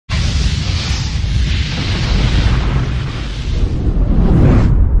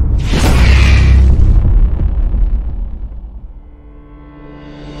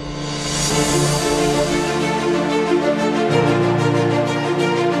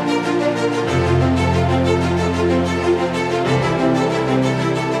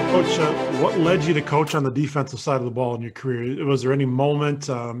led you to coach on the defensive side of the ball in your career? Was there any moment,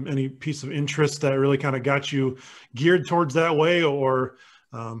 any piece of interest that really kind of got you geared towards that way, or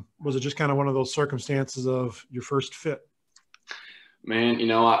was it just kind of one of those circumstances of your first fit? Man,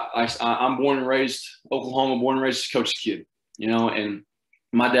 I'm born and raised Oklahoma, born and raised coach's kid, and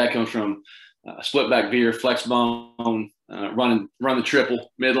my dad comes from split back veer, flex bone, run the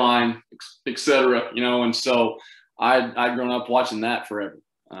triple, midline, et cetera, and so I'd grown up watching that forever.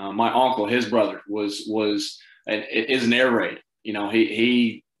 My uncle, his brother, is an air raid.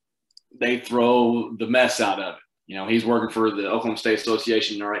 They throw the mess out of it. He's working for the Oklahoma State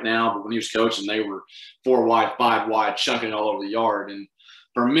Association right now, but when he was coaching, they were 4 wide, 5 wide, chunking it all over the yard. And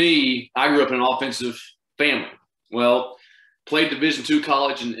for me, I grew up in an offensive family. Well, played Division II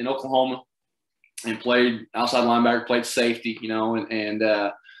college in Oklahoma and played outside linebacker, played safety, and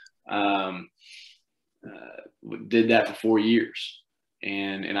did that for 4 years.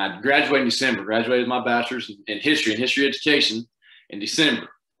 And I graduated in December, graduated my bachelor's in history education in December.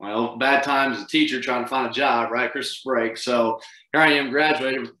 Well, bad times as a teacher trying to find a job, right? Christmas break. So here I am,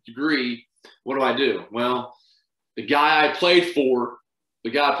 graduated with a degree. What do? Well, the guy I played for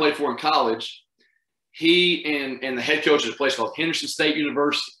in college, he and the head coach of a place called Henderson State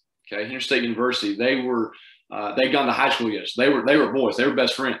University. Okay, Henderson State University. They'd gone to high school together. So they were boys. They were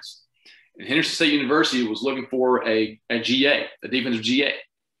best friends. And Henderson State University was looking for a GA, a defensive GA.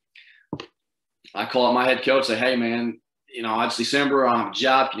 I call up my head coach, say, hey, man, it's December. I have a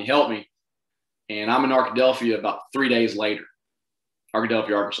job. Can you help me? And I'm in Arkadelphia about 3 days later,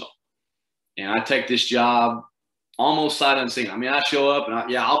 Arkadelphia, Arkansas. And I take this job almost sight unseen. I show up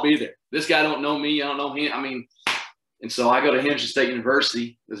and I'll be there. This guy don't know me. I don't know him. And so I go to Henderson State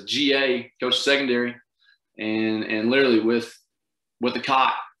University as a GA, coach of secondary, and literally with a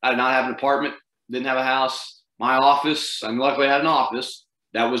cot. I did not have an apartment, didn't have a house. My office, luckily I had an office.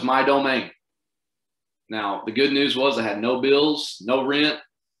 That was my domain. Now, the good news was I had no bills, no rent.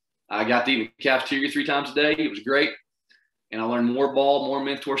 I got to eat in the cafeteria 3 times a day. It was great. And I learned more ball, more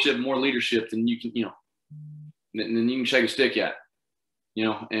mentorship, more leadership than you can, than you can shake a stick at. It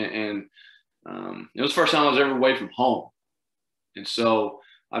was the first time I was ever away from home. And so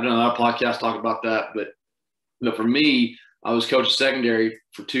I've done a lot of podcasts talking about that. But for me, I was coaching secondary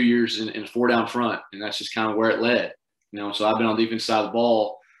for 2 years in a 4-down front, and that's just kind of where it led. So I've been on the defense side of the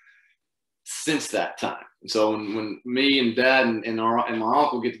ball since that time. And so when me and Dad and my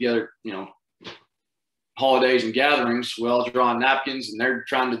uncle get together, holidays and gatherings, well, drawing napkins, and they're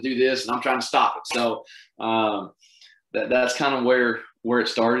trying to do this, and I'm trying to stop it. So that's kind of where it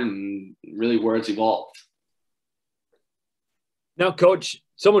started and really where it's evolved. Now, Coach,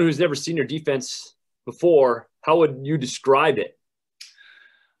 someone who's never seen your defense before, how would you describe it?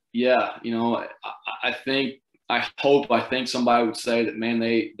 Yeah, I think somebody would say that, man,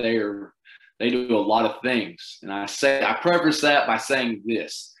 they do a lot of things. And I preface that by saying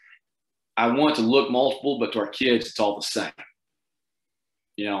this. I want to look multiple, but to our kids, it's all the same.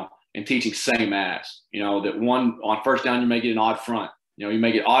 And teaching same as, that one on first down, you may get an odd front. You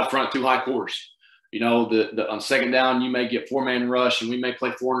may get odd front, 2 high quarters. On second down, you may get 4-man rush, and we may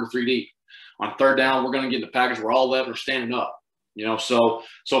play 4 under 3 deep. On third down, we're going to get in the package where all 11 are standing up. So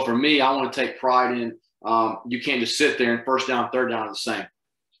for me, I want to take pride in you can't just sit there and first down, third down are the same.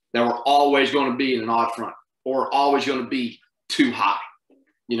 That we're always going to be in an odd front or always going to be too high.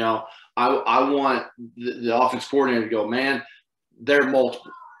 I want the offense coordinator to go, man, they're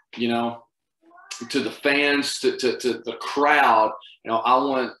multiple, to the fans, to the crowd. I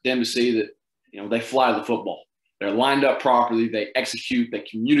want them to see that, they fly the football. They're lined up properly. They execute, they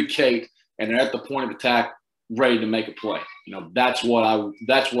communicate, and they're at the point of attack ready to make a play. That's what I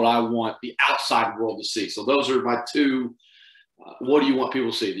want the outside world to see. So those are my 2. What do you want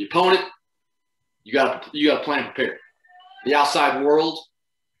people to see? The opponent, you got to plan and prepare. The outside world,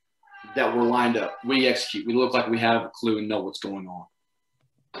 that we're lined up. We execute. We look like we have a clue and know what's going on.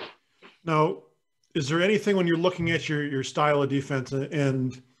 Now, is there anything when you're looking at your style of defense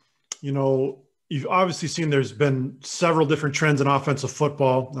and you've obviously seen there's been several different trends in offensive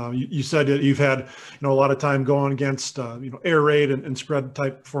football. You said that you've had, a lot of time going against, air raid and spread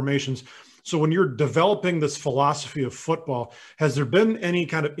type formations. So when you're developing this philosophy of football, has there been any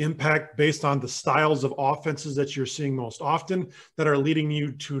kind of impact based on the styles of offenses that you're seeing most often that are leading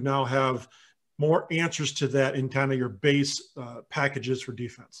you to now have more answers to that in kind of your base packages for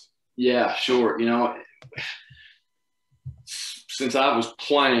defense? Yeah, sure. Since I was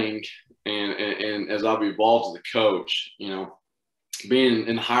playing and as I've evolved as a coach, being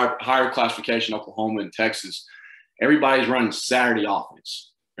in higher classification, Oklahoma and Texas, everybody's running Saturday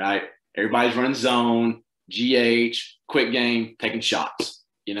offense, right? Everybody's running zone, GH, quick game, taking shots.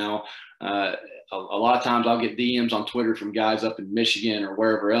 a lot of times I'll get DMs on Twitter from guys up in Michigan or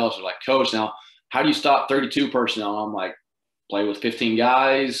wherever else. They're like, Coach, now how do you stop 32 personnel? I'm like, play with 15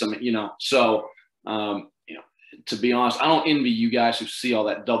 guys. I mean, so, to be honest, I don't envy you guys who see all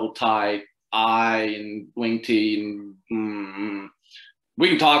that double tie I and wing T and we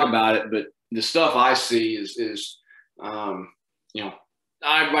can talk about it, but the stuff I see is everybody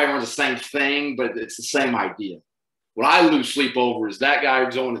runs the same thing, but it's the same idea. What I lose sleep over is that guy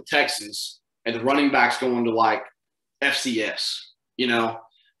who's going to Texas and the running back's going to like FCS,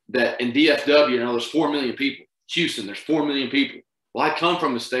 that in DFW, there's 4 million people. Houston, there's 4 million people. Well, I come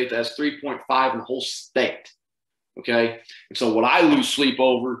from a state that has 3.5 in the whole state. Okay. And so what I lose sleep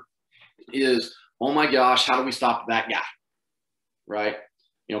over is, oh my gosh, how do we stop that guy? Right.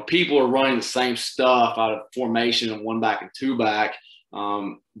 People are running the same stuff out of formation and 1 back and 2 back.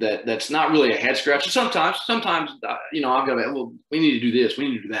 That's not really a head scratcher. Sometimes, I've got to, well, we need to do this, we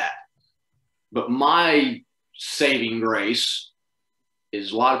need to do that. But my saving grace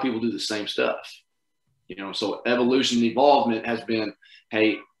is a lot of people do the same stuff. So evolution and evolvement has been,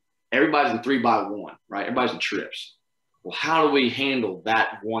 hey, everybody's in 3-by-1, right? Everybody's in trips. Well, how do we handle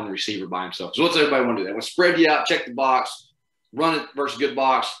that one receiver by himself? So what's everybody want to do? They want to spread you out, check the box, run it versus good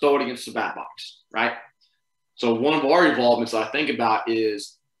box, throw it against the bad box, right? So one of our evolvements that I think about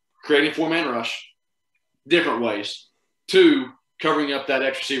is creating 4-man rush, different ways. 2, covering up that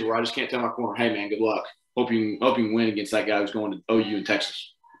X receiver where I just can't tell my corner, hey, man, good luck. Hope you can win against that guy who's going to OU in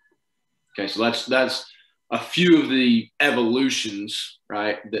Texas. Okay, so that's a few of the evolutions,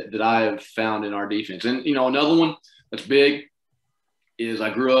 right, that I have found in our defense. And, another one that's big is I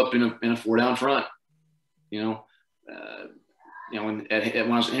grew up in a 4-down front. When I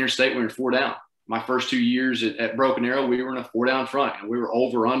was at Interstate, we were in 4-down. My first 2 years at Broken Arrow, we were in a 4-down front, and we were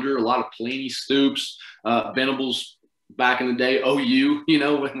over under a lot of Pelini, Stoops, Venables back in the day, OU,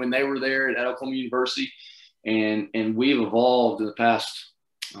 when they were there at Oklahoma University, and we've evolved in the past.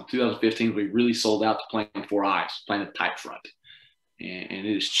 2015, we really sold out to playing 4 eyes, playing a Tite Front, and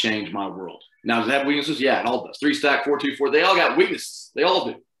it has changed my world. Now, does it have weaknesses? Yeah, it all does. 3-stack, 4-2-4, they all got weaknesses. They all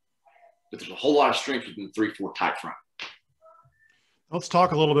do, but there's a whole lot of strength within the 3-4 Tite Front. Let's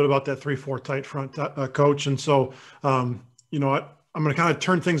talk a little bit about that 3-4 tight front, Coach. And so, I'm going to kind of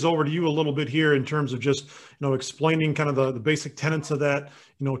turn things over to you a little bit here in terms of just, explaining kind of the basic tenets of that,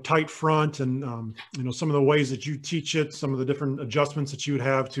 tight front and, some of the ways that you teach it, some of the different adjustments that you would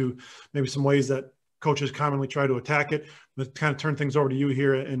have to maybe some ways that coaches commonly try to attack it. Let's kind of turn things over to you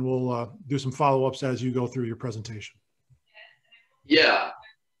here, and we'll do some follow-ups as you go through your presentation. Yeah.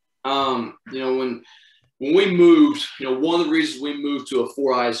 When we moved, one of the reasons we moved to a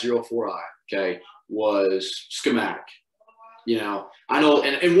 4-eye, 0-4-eye, okay, was schematic. I know,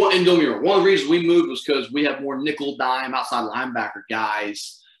 and don't get me wrong, one of the reasons we moved was because we have more nickel dime outside linebacker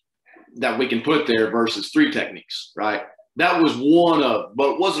guys that we can put there versus 3 techniques, right? That was one of,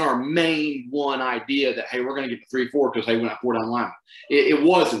 but it wasn't our main one idea that, hey, we're going to get the 3-4 because, hey, we're not 4-down lineman. It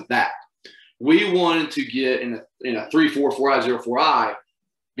wasn't that. We wanted to get in a 3-4, 4-eye, 0-4-eye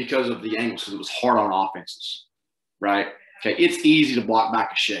because of the angles, because it was hard on offenses, right? Okay, it's easy to block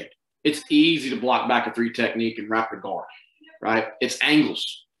back a shade. It's easy to block back a 3 technique and wrap the guard, right? It's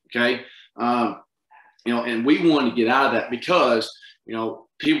angles, okay? And we wanted to get out of that because,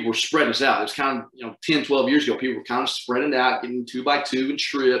 people were spreading us out. It was kind of, 10, 12 years ago, people were kind of spreading out, getting 2-by-2 and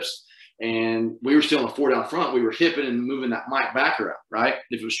trips, and we were still in a 4-down front. We were hipping and moving that Mike backer out, right,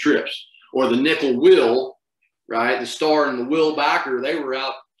 if it was trips. Or the nickel will, right, the star and the will backer, they were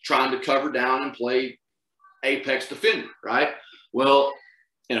out trying to cover down and play apex defender, right? Well,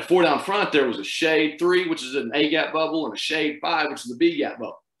 in a 4-down front, there was a shade 3, which is an A-gap bubble, and a shade 5, which is a B-gap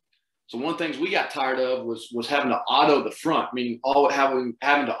bubble. So one of the things we got tired of was having to auto the front, meaning having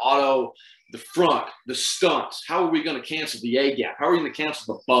to auto the front, the stunts. How are we going to cancel the A-gap? How are we going to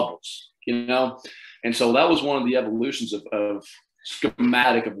cancel the bubbles? And so that was one of the evolutions of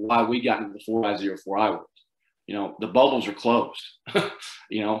schematic of why we got into the 4-eye, 0-4-eye world. The bubbles are closed.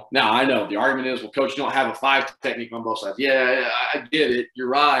 Now I know the argument is, well, coach, you don't have a 5 technique on both sides. Yeah, I get it. You're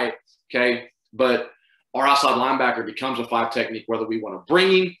right. Okay. But our outside linebacker becomes a 5 technique, whether we want to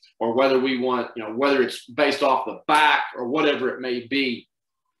bring him or whether we want, whether it's based off the back or whatever it may be.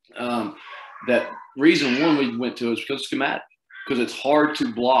 That reason one we went to is because schematic, because it's hard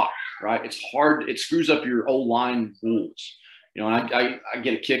to block, right? It's hard. It screws up your O-line rules. And I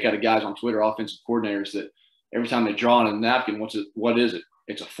get a kick out of guys on Twitter, offensive coordinators, that every time they draw on a napkin, what is it?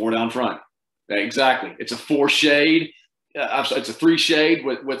 It's a 4-down front. Exactly. It's a 4 shade. It's a 3 shade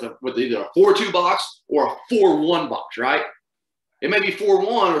with either a 4-2 box or a 4-1 box, right? It may be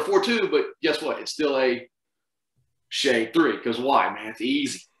 4-1 or 4-2, but guess what? It's still a shade 3. Because why, man? It's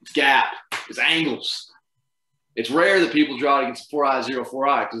easy. it's gap, it's angles. It's rare that people draw it against a 4-eye,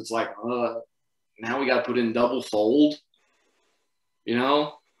 0-4-eye because it's like, now we got to put in double fold. You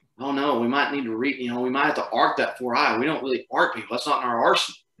know, oh no, we might need to we might have to arc that 4-eye. We don't really arc people. That's not in our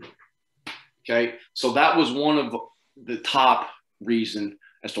arsenal. Okay, so that was one of the top reason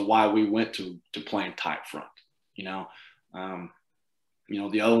as to why we went to playing Tite Front. You know,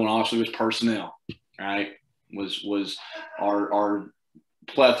 the other one obviously was personnel, right? Was our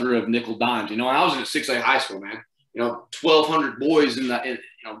plethora of nickel dimes. You know, I was at 6A high school, man. 1,200 boys in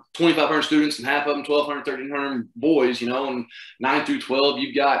 2,500 students, and half of them 1,200, 1,300 boys. And 9 through 12,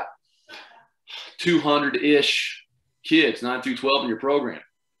 you've got 200-ish kids, 9 through 12 in your program.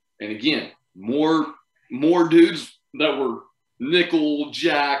 And again, more dudes that were nickel,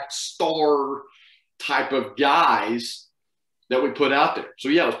 jack, star type of guys that we put out there. So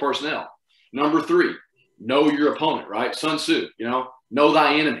yeah, it was personnel. Number 3, know your opponent, right? Sun Tzu, know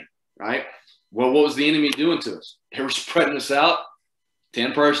thy enemy, right? Well, what was the enemy doing to us? They were spreading us out,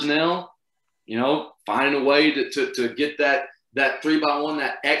 10 personnel, finding a way to get that 3-by-1,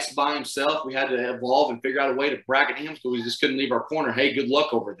 that X by himself. We had to evolve and figure out a way to bracket him because we just couldn't leave our corner. Hey, good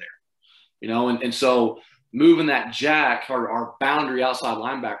luck over there. And so moving that jack, our boundary outside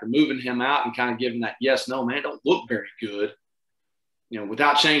linebacker, moving him out and kind of giving that yes, no, man, don't look very good,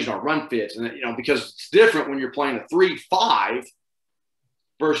 without changing our run fits. And, because it's different when you're playing a 3-5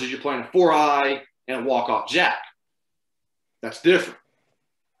 versus you're playing a 4-eye and a walk-off jack. That's different,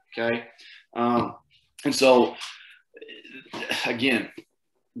 okay? And so, again,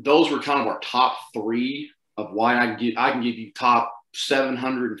 those were kind of our top 3 of why I can give you top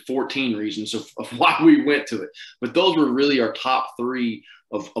 714 reasons of why we went to it. But those were really our top 3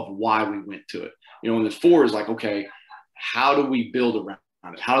 of why we went to it. And the 4 is like, okay, how do we build around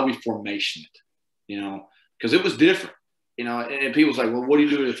it? How do we formation it? Because it was different. And people's like, well, what do you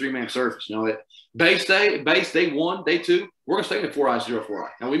do with a 3-man surface? Base day 1, day 2, we're going to stay in the 4-eye,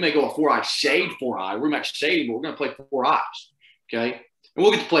 0-4-eye. Now, we may go a 4-eye shade 4-eye. We're not shading, but we're going to play 4 eyes, okay? And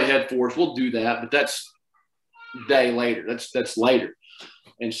we'll get to play head fours. We'll do that, but that's day later. That's later.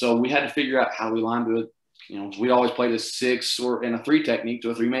 And so we had to figure out how we lined to it. We always played a 6 or in a 3 technique to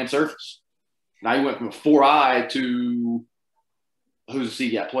a 3-man surface. Now you went from a 4-eye to who's the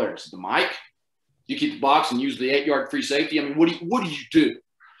C-gap player? Is it the Mike? You keep the box and use the 8-yard free safety. I mean, what do you do?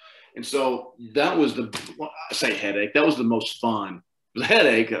 And so that was I say headache. That was the most fun. It was a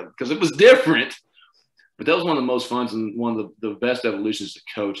headache because it was different, but that was one of the most fun and one of the best evolutions to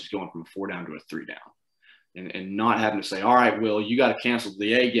coach is going from a 4 down to a 3 down. And not having to say, all right, Will, you got to cancel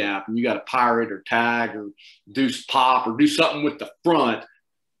the A gap and you got to pirate or tag or do pop or do something with the front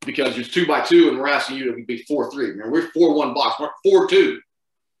because it's 2-by-2 and we're asking you to be 4-3. We're 4-1 box, we're 4-2.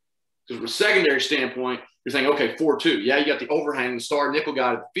 Because from a secondary standpoint, you're saying, okay, 4-2. Yeah, you got the overhang, the star nickel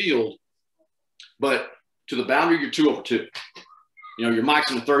guy at the field, but to the boundary, you're 2-over-2. Your Mike's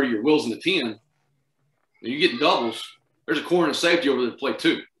in the 30, your Will's in the 10. You're getting doubles. There's a corner and safety over there to play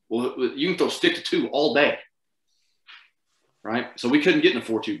 2. Well, you can throw stick to 2 all day, right? So we couldn't get in a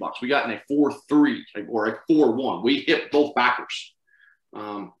 4-2 box. We got in a 4-3 or a 4-1. We hit both backers.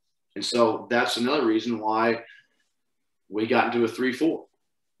 And so that's another reason why we got into a 3-4.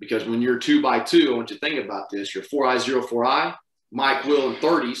 Because when you're 2-by-2, I want you to think about this. You're 4-eye, 0-4-eye, Mike, Will, and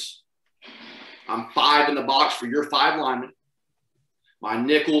 30s. I'm 5 in the box for your 5 linemen. My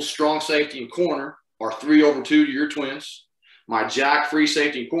nickel, strong safety, and corner are 3-over-2 to your twins. My jack, free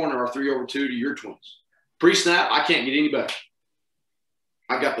safety, and corner are 3-over-2 to your twins. Pre-snap, I can't get any better.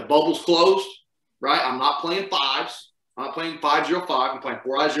 I've got the bubbles closed, right? I'm not playing 5s. I'm not playing 5-0-5. I'm playing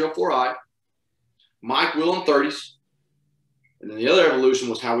 4-eye, 0-4-eye. Mike, Will, and 30s. And then the other evolution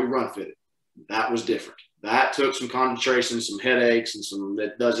was how we run fitted. That was different. That took some concentration, some headaches, and some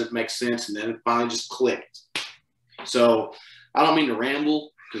that doesn't make sense. And then it finally just clicked. So I don't mean to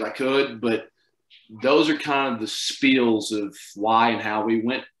ramble because I could, but those are kind of the spiels of why and how we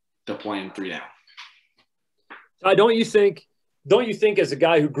went to playing 3 down. Don't you think as a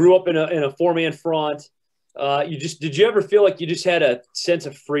guy who grew up in a 4-man front, did you ever feel like you just had a sense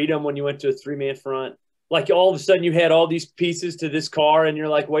of freedom when you went to a 3-man front? Like all of a sudden you had all these pieces to this car and you're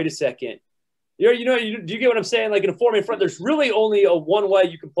like, wait a second. Do you get what I'm saying? Like in a 4-man front, there's really only one way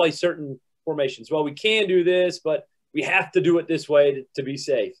you can play certain formations. Well, we can do this, but we have to do it this way to be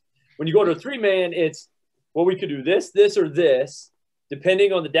safe. When you go to a 3-man, it's, well, we could do this, this, or this,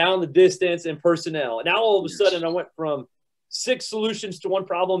 depending on the distance, and personnel. And now all of a sudden I went from 6 solutions to one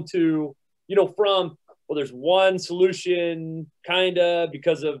problem to, well, there's one solution kind of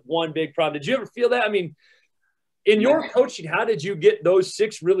because of one big problem. Did you ever feel that? I mean, in your coaching, how did you get those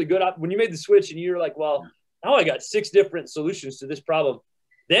 6 really good? When you made the switch and you were like, well, now I got 6 different solutions to this problem.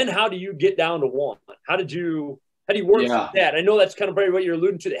 Then how do you get down to 1? How do you work Yeah. through that? I know that's kind of probably what you're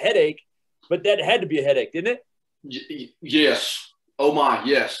alluding to, the headache, but that had to be a headache, didn't it? Yes. Oh my,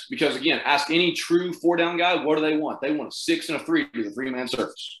 yes. Because again, ask any true 4-down guy, what do they want? They want a 6 and a 3 to the 3-man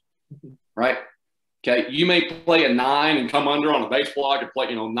surface, right? Okay, you may play a 9 and come under on a base block and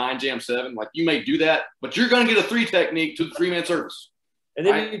play, 9 jam 7. Like you may do that, but you're going to get a 3 technique to the 3-man surface. And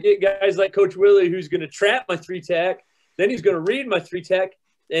then right? you get guys like Coach Willie who's going to trap my 3-tack. Then he's going to read my 3-tack,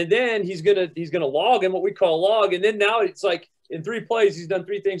 and then he's gonna log in what we call a log. And then now it's like in 3 plays he's done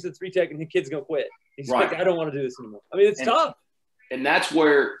 3 things to the 3-tack, and the kid's going to quit. He's like, I don't want to do this anymore. I mean, it's tough. And that's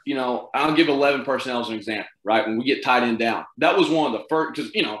where, I'll give 11 personnel as an example, right? When we get tight end down, that was one of the first,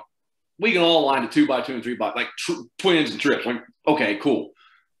 because, we can all align to 2x2 and 3x, like twins and trips. Like, okay, cool.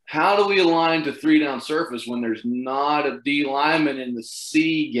 How do we align to 3-down surface when there's not a D lineman in the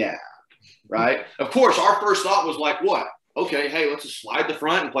C gap, right? Of course, our first thought was like, what? Okay, hey, let's just slide the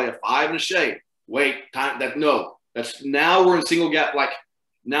front and play a 5 and a shade. Wait, that's now we're in single gap. Like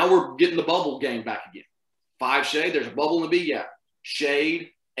now we're getting the bubble game back again. 5 shade, there's a bubble in the B gap. Shade,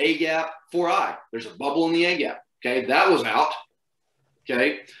 A gap, 4I. There's a bubble in the A gap. Okay, that was out.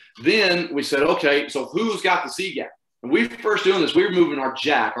 Okay, then we said, okay, so who's got the C gap? And we were first doing this, we were moving our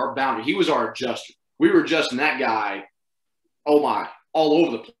jack, our boundary. He was our adjuster. We were adjusting that guy, all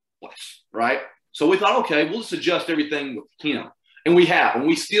over the place, right? So we thought, okay, we'll just adjust everything with him. And we have, and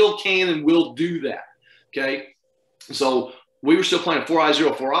we still can and will do that, okay? So we were still playing 4I,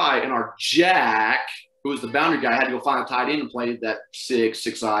 0-4I, and our jack, who was the boundary guy, had to go find a tight end and play that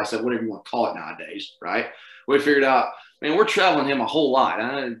 6I, 7, whatever you want to call it nowadays, right? We figured out, man, we're traveling him a whole lot.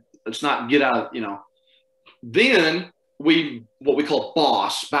 Let's not get out of, Then what we call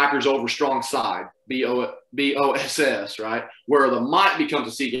boss, backers over strong side, BOSS, right? Where the might becomes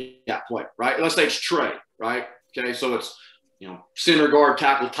a C gap play, right? Let's say it's Trey, right? Okay, so it's, center guard,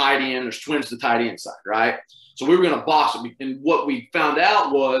 tackle, tight end. There's twins to the tight end side, right? So we were going to boss it. And what we found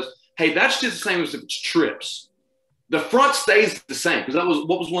out was, hey, that's just the same as if it's trips. The front stays the same because that was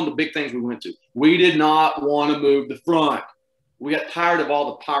what was one of the big things we went to. We did not want to move the front. We got tired of all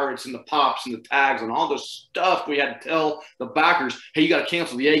the pirates and the pops and the tags and all the stuff we had to tell the backers, hey, you got to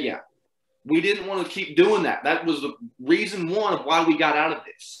cancel the A gap. We didn't want to keep doing that. That was the reason one of why we got out of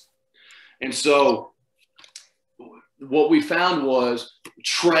this. And so what we found was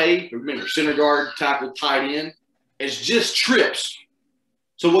Trey, remember, center guard, tackle, tight end, is just trips.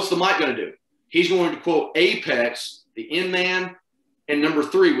 So what's the Mike going to do? He's going to quote apex, the in man, and number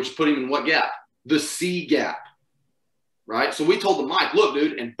 3, which put him in what gap? The C gap. Right? So we told the Mike, look,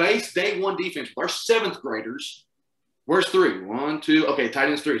 dude, and base day 1 defense with our 7th graders, where's 3? 1, 2. Okay, tight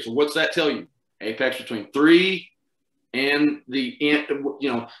end's 3. So what's that tell you? Apex between 3 and the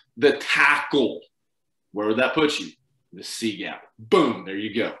tackle. Where would that put you? The C gap. Boom, there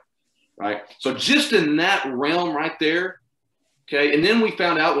you go. Right? So just in that realm right there, okay, and then we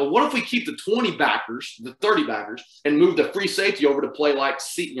found out, well, what if we keep the 20 backers, the 30 backers, and move the free safety over to play like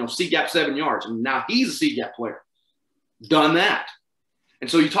C gap 7 yards, and now he's a C gap player. Done that. And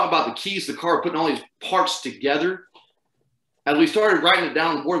so you talk about the keys to the car, putting all these parts together. As we started writing it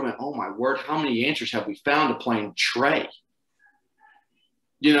down on the board, we went, oh my word, how many answers have we found to playing Trey?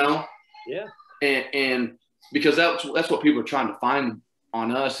 Yeah. And because that's what people are trying to find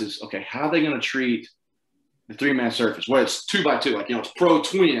on us is, okay, how are they going to treat the 3-man surface? Well, it's 2x2, like, it's pro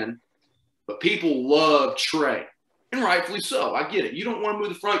twin, but people love Trey. And rightfully so. I get it. You don't want to move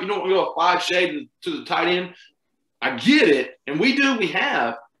the front. You don't want to go a 5 shade to the tight end. I get it, and we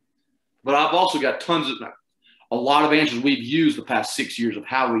have, but I've also got a lot of answers we've used the past 6 years of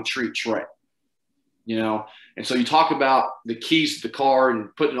how we treat Trey, and so you talk about the keys to the car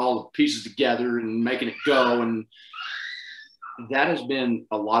and putting all the pieces together and making it go, and that has been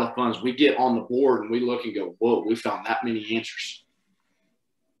a lot of fun as we get on the board and we look and go, whoa, we found that many answers.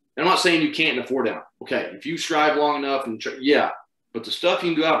 And I'm not saying you can't in a 4-down. Okay, if you strive long enough, but the stuff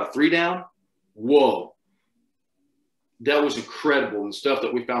you can do out of a 3-down, whoa. That was incredible, and the stuff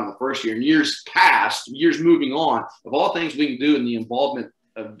that we found in the first year and years past, years moving on, of all things we can do in the involvement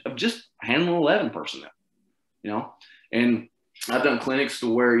of just handling 11 personnel, And I've done clinics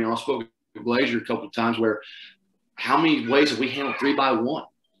to where, I spoke to Glazier a couple of times where how many ways have we handled 3x1?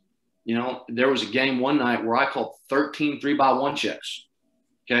 There was a game one night where I called 13 3x1 checks.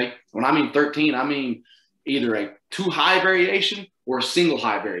 Okay. When I mean 13, I mean either a 2 high variation or a single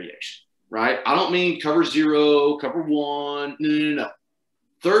high variation. Right? I don't mean cover 0, cover 1. No.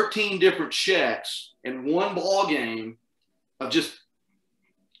 13 different checks in one ball game of just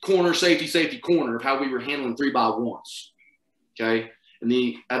corner, safety, corner of how we were handling 3x1s. Okay? and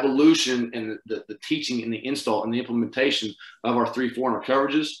the evolution and the teaching and the install and the implementation of our 3-4 and our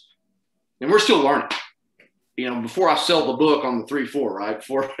coverages. And we're still learning. You know, before I sell the book on the 3-4, right?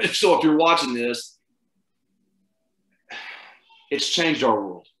 So if you're watching this, it's changed our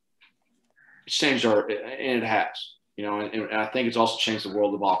world. It's changed and it has. You know, and I think it's also changed the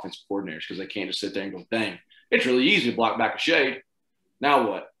world of offensive coordinators because they can't just sit there and go, dang, it's really easy to block back a shade. Now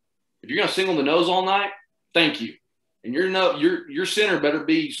what? If you're going to single the nose all night, thank you. And your center better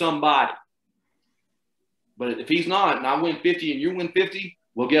be somebody. But if he's not, and I win 50 and you win 50,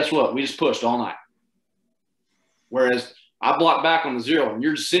 well, guess what? We just pushed all night. Whereas I block back on the 0, and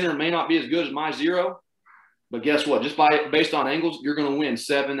your center may not be as good as my 0, but guess what? Just based on angles, you're going to win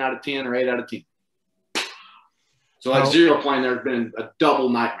 7 out of 10 or 8 out of 10. So that 0 playing there has been a double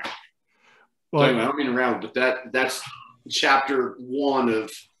nightmare. Well, so anyway, I don't mean to ramble, but that's chapter 1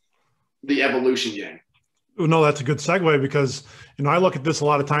 of the evolution game. No, that's a good segue because, you know, I look at this a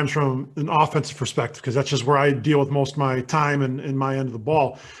lot of times from an offensive perspective because that's just where I deal with most of my time and my end of the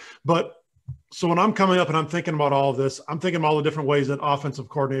ball. But so when I'm coming up and I'm thinking about all of this, I'm thinking about all the different ways that offensive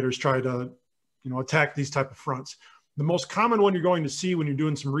coordinators try to, you know, attack these type of fronts. The most common one you're going to see when you're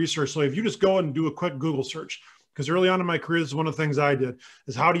doing some research. So if you just go and do a quick Google search, because early on in my career, this is one of the things I did,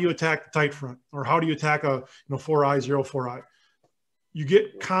 is how do you attack the Tite Front, or how do you attack a 4-eye, 0-4-eye? You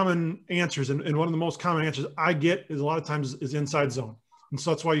get common answers, and one of the most common answers I get is a lot of times is inside zone. And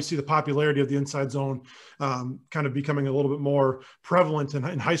so that's why you see the popularity of the inside zone kind of becoming a little bit more prevalent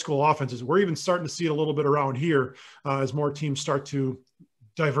in high school offenses. We're even starting to see it a little bit around here as more teams start to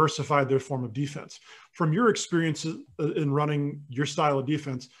diversify their form of defense. From your experiences in running your style of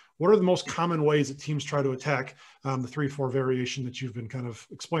defense, what are the most common ways that teams try to attack the 3-4 variation that you've been kind of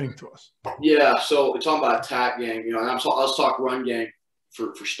explaining to us? Yeah, so we're talking about attack game, you know, and let's talk run game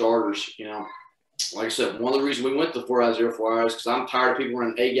for starters. You know, like I said, one of the reasons we went to 4-eye, 0-4-eye is because I'm tired of people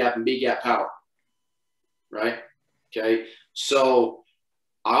running A gap and B gap power, right? Okay, so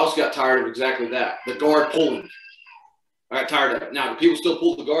I also got tired of exactly that, the guard pulling. I got tired of it. Now, do people still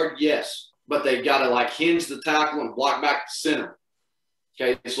pull the guard? Yes, but they got to like hinge the tackle and block back the center.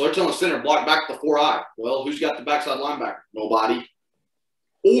 Okay, so they're telling the center, block back the 4-eye. Well, who's got the backside linebacker? Nobody.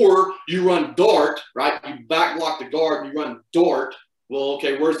 Or you run dart, right? You back block the guard, you run dart. Well,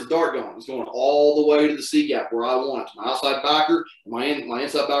 okay, where's the dart going? It's going all the way to the C gap where I want it. My outside backer, my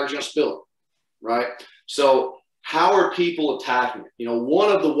inside backer is going to spill it, right? So how are people attacking it? You know, one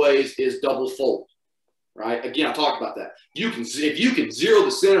of the ways is double fold, right? Again, I talked about that. If you can zero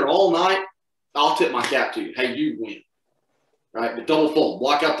the center all night, I'll tip my cap to you. Hey, you win. Right? But double fold,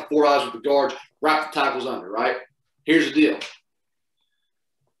 block out the 4-eyes with the guards, wrap the tackles under, right? Here's the deal.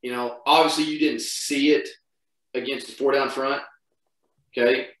 You know, obviously you didn't see it against the 4 down front,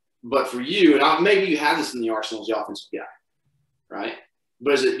 okay? But for you, and maybe you have this in the arsenal as the offensive guy, right?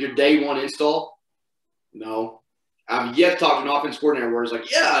 But is it your day 1 install? No. I've yet to talk to an offensive coordinator where it's like,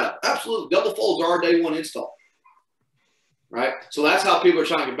 yeah, absolutely, double folds are our day 1 install, right? So that's how people are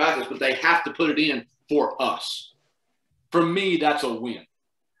trying to combat this, but they have to put it in for us. For me, that's a win,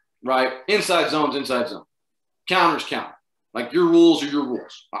 right? Inside zone's inside zone. Counter's counter. Like your rules are your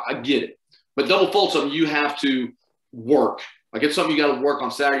rules. I get it. But double fold's something you have to work. Like it's something you got to work on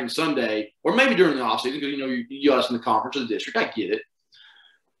Saturday and Sunday, or maybe during the offseason because, you know, you us in the conference or the district. I get it.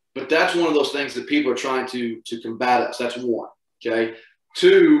 But that's one of those things that people are trying to combat us. That's one, okay?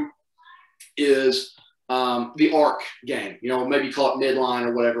 2 is the arc game. You know, maybe you call it midline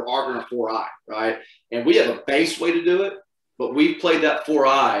or whatever, arc or a 4-eye, right? And we have a base way to do it, but we've played that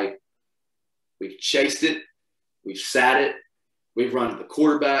 4-eye. We've chased it. We've sat it. We've run to the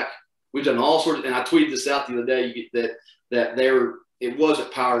quarterback. We've done all sorts of – and I tweeted this out the other day that it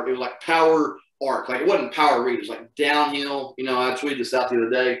wasn't power. It was like power arc. Like it wasn't power read. It was like downhill. You know, I tweeted this out the other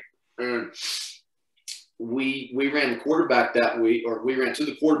day. And we ran the quarterback that week, or we ran to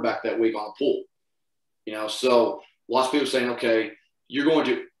the quarterback that week on a pull. You know, so lots of people saying, okay, we're going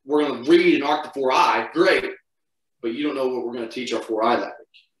to read and arc the 4-eye, great, but you don't know what we're going to teach our 4-eye that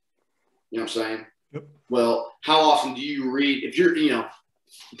week. You know what I'm saying? Yep. Well, how often do you read? If you're, you know,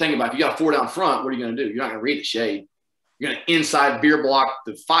 think about it, if you got a 4 down front, what are you going to do? You're not going to read the shade. You're going to inside beer block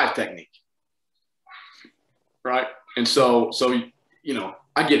the 5 technique, right? And so you know,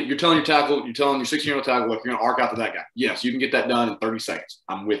 I get it. You're telling your 16-year-old tackle, look, you're going to arc out to that guy. Yes, you can get that done in 30 seconds.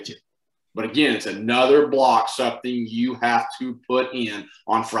 I'm with you. But again, it's another block, something you have to put in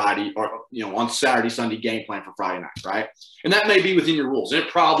on Friday or, you know, on Saturday, Sunday game plan for Friday night, right? And that may be within your rules. And it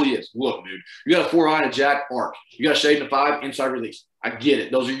probably is. Look, dude, you got a 4-eye and a jack arc. You got a shade and a 5, inside release. I get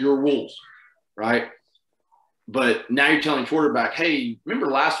it. Those are your rules, right? But now you're telling quarterback, hey, remember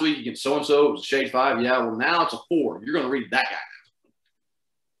last week against so-and-so, it was a shade 5? Yeah, well, now it's a 4. You're going to read that guy.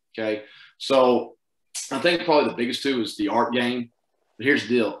 Okay. So I think probably the biggest two is the art game. But here's the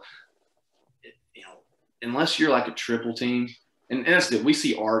deal. You know, unless you're like a triple team, and that's good. We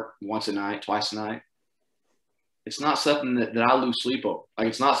see art once a night, twice a night. It's not something that I lose sleep over. Like,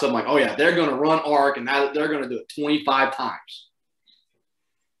 it's not something like, oh, yeah, they're going to run arc and they're going to do it 25 times.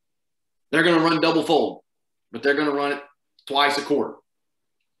 They're going to run double fold, but they're going to run it twice a quarter.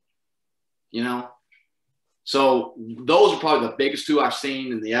 You know? So those are probably the biggest two I've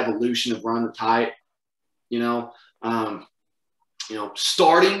seen in the evolution of run or tight. You know,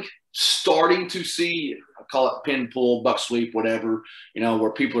 starting to see, I call it pin pull, buck sweep, whatever, you know,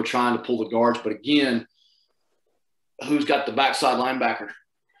 where people are trying to pull the guards. But again, who's got the backside linebacker?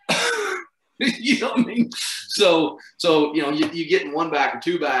 You know what I mean? So you know, you get in one back or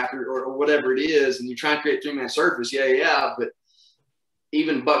two back or whatever it is, and you try and create a three-man surface. Yeah. But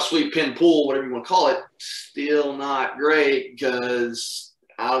even buck sweep, pin pull, whatever you want to call it, still not great because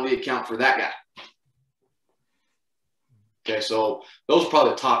how do we account for that guy? Okay, so those are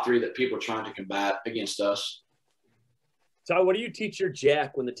probably the top three that people are trying to combat against us. So what do you teach your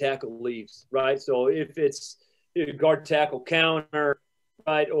jack when the tackle leaves, right? So if it's guard tackle counter,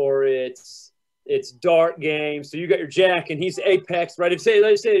 right, or it's dart game. So you got your jack and he's apex, right? Let's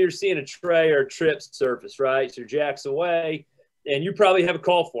say you're seeing a tray or a trip surface, right? So your jack's away and you probably have a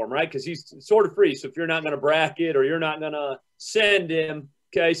call for him, right? Because he's sort of free. So if you're not going to bracket or you're not going to send him,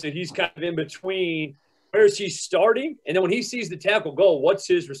 okay, so he's kind of in between. Where is he starting? And then when he sees the tackle go, what's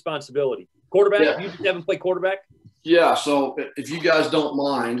his responsibility? Quarterback? Yeah. You just haven't played quarterback? Yeah, so if you guys don't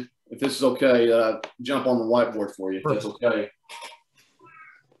mind, if this is okay, jump on the whiteboard for you, if that's okay.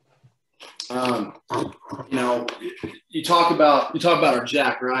 You know, you talk about our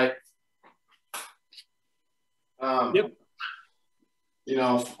jack, right? Yep. You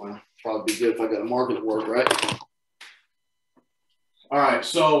know, well, probably be good if I got a market at work, right? All right,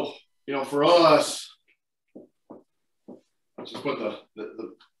 so you know, for us, let's just put the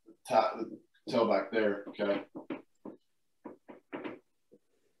tail back there, okay?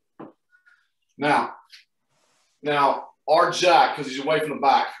 Now, our jack, because he's away from the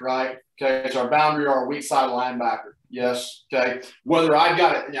back, right? Okay, it's our boundary or our weak side linebacker. Yes, okay. Whether I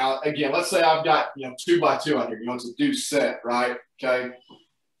got it, now again, let's say I've got 2x2 out here. You know, it's a deuce set, right? Okay.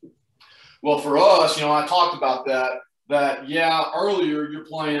 Well, for us, you know, I talked about that yeah, earlier you're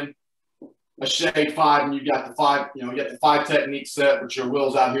playing a shade 5 and you got the 5, you know, you got the 5 technique set, but your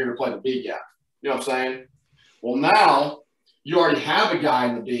will's out here to play the B gap. You know what I'm saying? Well, now you already have a guy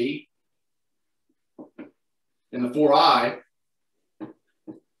in the B, in the 4I.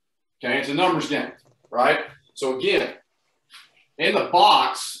 Okay, it's a numbers game, right? So again, in the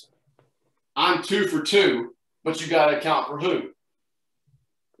box, I'm 2 for 2, but you got to account for who?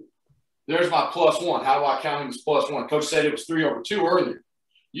 There's my +1. How do I count him as +1? Coach said it was 3 over 2 earlier.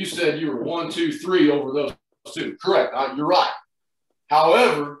 You said you were 1, 2, 3 over those two. Correct. You're right.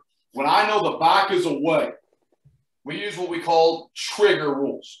 However, when I know the back is away, we use what we call trigger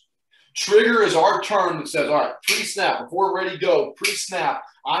rules. Trigger is our term that says, all right, pre-snap, before we're ready to go, pre-snap,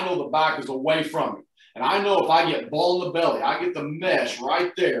 I know the back is away from me. And I know if I get ball in the belly, I get the mesh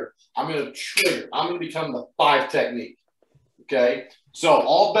right there, I'm going to trigger. I'm going to become the 5 technique. Okay? So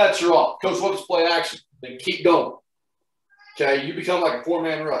all bets are off. Coach, what's play action? Then keep going. Okay? You become like a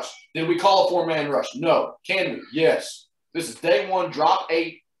 4-man rush. Did we call a 4-man rush? No. Can we? Yes. This is day 1, drop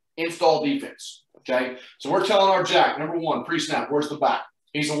 8, install defense. Okay? So we're telling our jack, number 1, pre-snap, where's the back?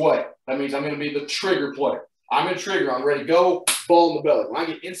 He's away. That means I'm going to be the trigger player. I'm going to trigger. I'm ready to go, ball in the belly. When I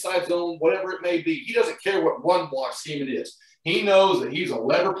get inside zone, whatever it may be, he doesn't care what run block scheme it is. He knows that he's a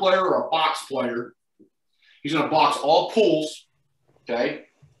lever player or a box player. He's going to box all pulls, okay?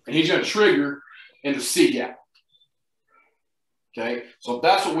 And he's going to trigger in the C gap. Okay? So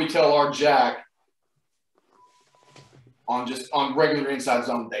that's what we tell our jack on regular inside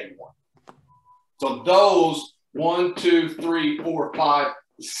zone day 1. So those 1, 2, 3, 4, 5,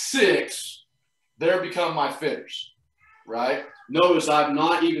 6, they're become my fitters, right? Notice I've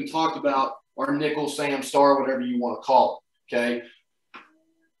not even talked about our nickel, Sam, star, whatever you want to call it, okay?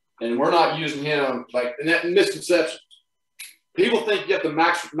 And we're not using him like – and that misconceptions. People think you have to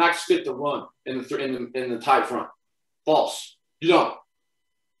max fit the run in the tight front. False. You don't,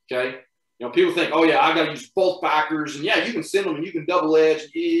 okay? You know, people think, oh, yeah, I got to use both backers. And, yeah, you can send them and you can double edge.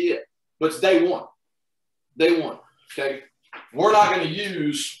 Yeah. But it's day 1. Day 1, okay? We're not going to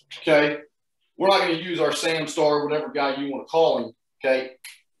use, okay? We're not going to use our Sam Star, whatever guy you want to call him, okay,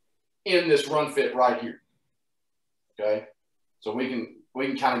 in this run fit right here, okay? So we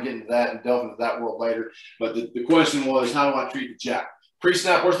can kind of get into that and delve into that world later. But the question was, how do I treat the jack?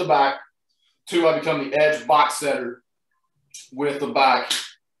 Pre-snap, where's the back? 2, I become the edge box setter with the back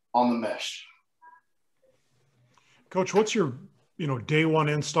on the mesh. Coach, what's your day one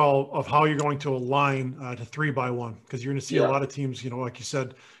install of how you're going to align to 3x1? Because you're going to see a lot of teams, like you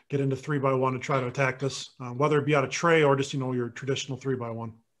said, get into 3x1 and try to attack this, whether it be out of tray or just your traditional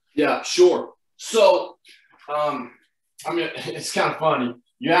 3x1. Yeah, sure. So, it's kind of funny.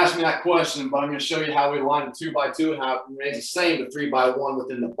 You asked me that question, but I'm going to show you how we align the 2x2 and how it remains the same to 3x1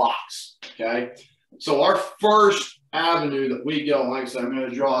 within the box. Okay. So our first avenue that we go, like I said, I'm going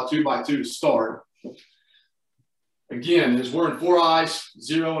to draw a 2x2 to start. Again, is we're in 4 eyes,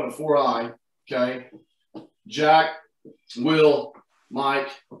 0 and a 4-eye. Okay. Jack, Will, Mike,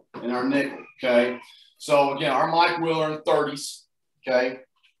 and our nickel. Okay. So again, our Mike, Will are in 30s. Okay.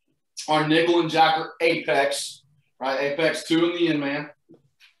 Our nickel and Jack are apex, right? Apex 2 in the end man.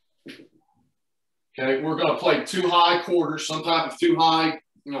 Okay. We're going to play 2 high quarters, some type of 2 high,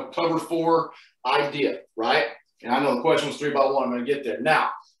 cover 4 idea, right? And I know the question was 3x1. I'm going to get there. Now,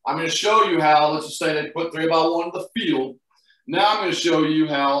 I'm going to show you how, let's just say they put 3x1 in the field. Now I'm going to show you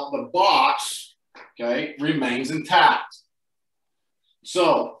how the box, okay, remains intact.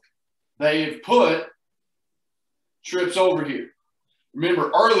 So they've put trips over here.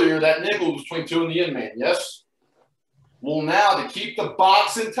 Remember earlier that nickel was between 2 and the end man, yes? Well, now to keep the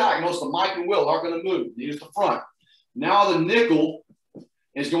box intact, notice the Mike and Will aren't going to move. Use the front. Now the nickel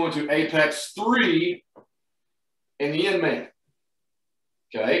is going to apex 3 in the end man.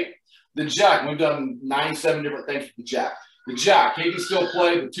 Okay. The Jack, we've done 97 different things with the Jack. The Jack, he can still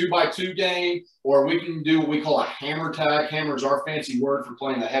play the 2x2 game, or we can do what we call a hammer tag. Hammer is our fancy word for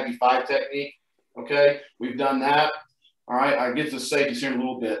playing the heavy 5 technique. Okay. We've done that. All right. I get to the safeties here in a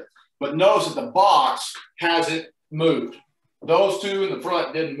little bit. But notice that the box hasn't moved. Those 2 in the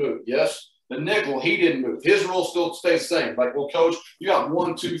front didn't move. Yes. The nickel, he didn't move. His rule still stays the same. Like, well, coach, you got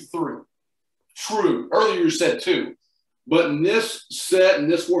 1, 2, 3. True. Earlier you said 2. But in this set, in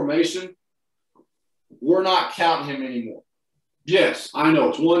this formation, we're not counting him anymore. Yes, I know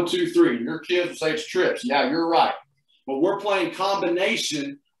it's 1, 2, 3. Your kids will say it's trips. Yeah, you're right. But we're playing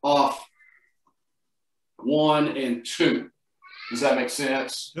combination of 1 and 2. Does that make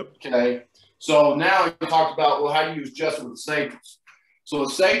sense? Yep. Okay. So now we talked about, well, how do you use Justin with the safeties? So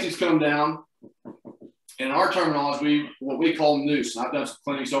the safeties come down. In our terminology, what we call noose. And I've done some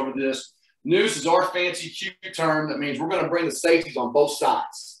clinics over this. Noose is our fancy cue term. That means we're going to bring the safeties on both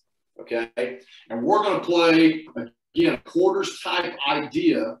sides. Okay. And we're going to play, again, a quarters type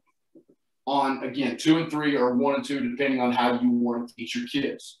idea on, again, 2 and 3 or 1 and 2, depending on how you want to teach your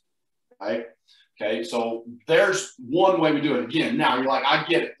kids. Right. Okay. So there's one way we do it. Again, now you're like, I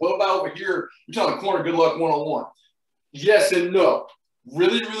get it. What about over here? You're telling the corner, good luck 1-on-1. Yes and no.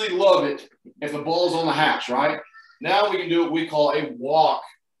 Really, really love it if the ball's on the hatch, right? Now we can do what we call a walk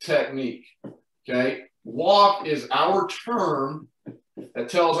technique. Okay. Walk is our term that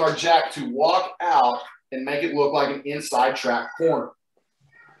tells our Jack to walk out and make it look like an inside track corner.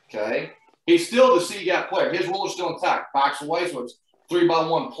 Okay. He's still the C-gap player. His rule is still intact. Backs away, so it's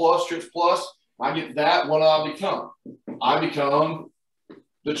 3x1 plus, trips plus. I get that. What do I become? I become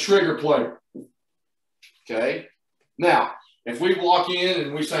the trigger player. Okay. Now, if we walk in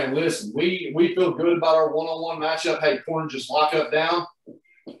and we say, listen, we feel good about our 1-on-1 matchup, hey, corner, just lock up down,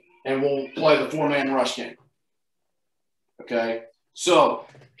 and we'll play the 4-man rush game. Okay? So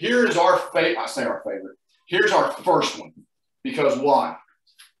here's our favorite. I say our favorite. Here's our first one. Because why?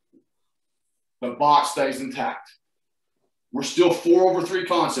 The box stays intact. We're still 4/3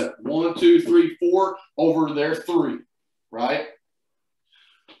 concept. 1, 2, 3, 4 over there 3. Right?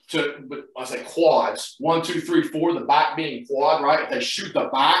 But I say quads, 1, 2, 3, 4, the back being quad, right? If they shoot the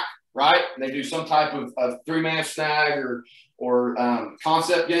back, right, and they do some type of 3-man snag or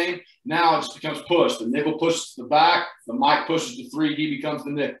concept game, now it just becomes push. The nickel pushes the back, the Mike pushes the 3, he becomes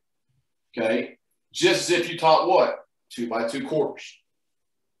the nickel. Okay? Just as if you taught what? 2x2 quarters.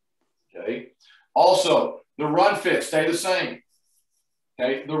 Okay? Also, the run fits stay the same.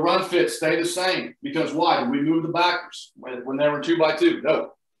 Okay? The run fits stay the same. Because why? Did we move the backers when they were 2x2?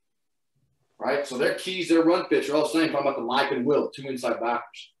 No. Right? So their keys, their run fits are all the same. Talking about the Mike and Will, 2 inside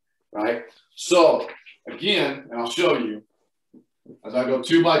backers. Right? So, again, and I'll show you, as I go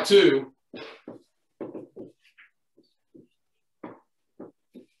 2x2,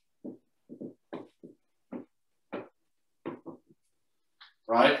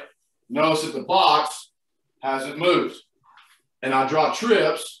 right? Notice that the box hasn't moved. And I draw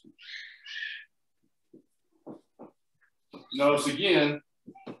trips. Notice again,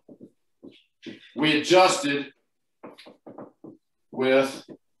 we adjusted with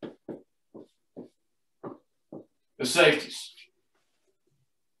the safeties.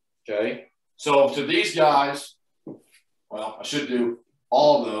 Okay. So to these guys, well, I should do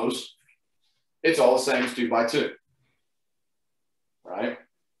all of those, it's all the same as 2x2. Right?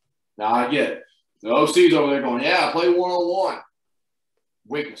 Now I get it. The OC's over there going, yeah, play one-on-one.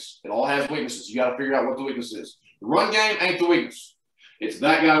 Weakness. It all has weaknesses. You got to figure out what the weakness is. The run game ain't the weakness. It's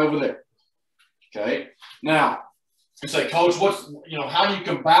that guy over there. Okay? Now, you say, Coach, how do you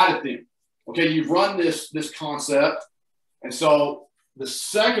combat it then? Okay, you've run this concept. And so the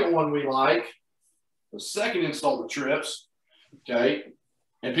second one we like, the second insult to trips, okay,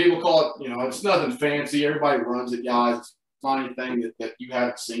 and people call it, it's nothing fancy. Everybody runs it, guys. It's not anything that you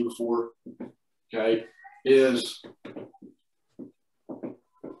haven't seen before, okay, is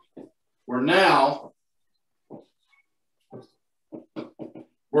we're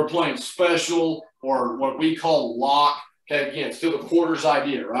playing special or what we call lock. Okay, again, it's still the quarters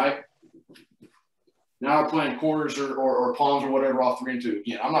idea, right? Now we're playing quarters or palms or whatever off 3 and 2.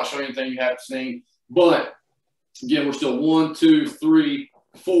 Again, I'm not showing anything you haven't seen, but again, we're still 1, 2, 3,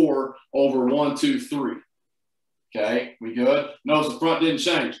 4 over 1, 2, 3. Okay, we good? Notice the front didn't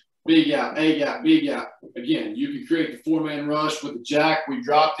change. B gap, A gap, B gap. Again, you can create the 4-man rush with the jack. We've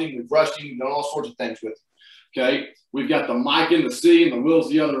dropped him, we've rushed him, we've done all sorts of things with him. Okay, we've got the mic in the C and the wheels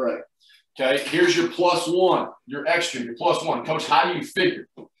the other way. Okay, here's your +1, your extra, your +1. Coach, how do you figure?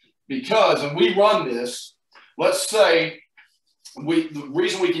 Because when we run this, let's say the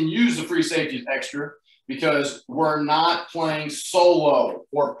reason we can use the free safety is extra because we're not playing solo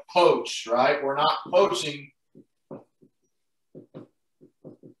or poach, right? We're not poaching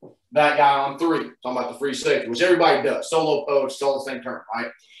that guy on 3. Talking about the free safety, which everybody does. Solo, poach, it's all the same term, right?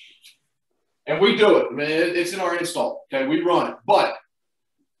 And we do it. I mean, it's in our install. Okay, we run it. But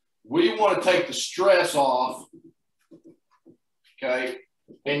we want to take the stress off, okay,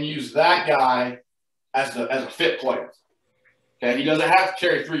 and use that guy as a fit player. Okay, he doesn't have to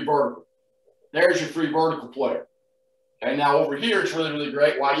carry 3 vertical. There's your 3 vertical player. Okay, now over here, it's really, really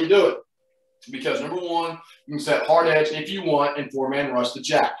great. Why do you do it? Because number 1, you can set hard edge if you want and 4-man rush the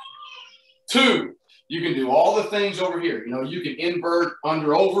jack. 2, you can do all the things over here. You can invert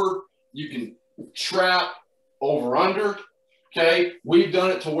under over. You can trap over under. Okay, we've done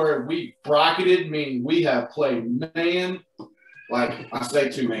it to where we bracketed, meaning we have played man, like I say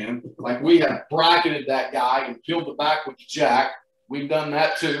 2-man, like we have bracketed that guy and peeled the back with the jack. We've done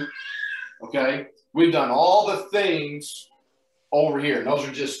that too. Okay, we've done all the things over here. And those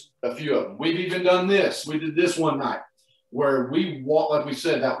are just a few of them. We've even done this. We did this one night where we walk, like we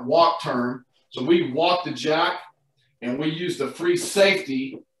said, that walk turn. So we walked the jack and we used the free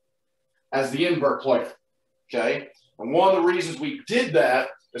safety as the invert player. Okay. And one of the reasons we did that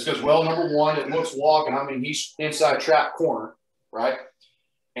is because, well, number 1, it looks walking. I mean, he's inside trap corner, right?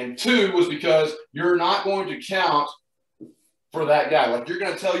 And 2 was because you're not going to count for that guy. Like you're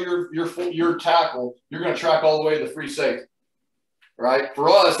going to tell your tackle, you're going to track all the way to the free safety, right? For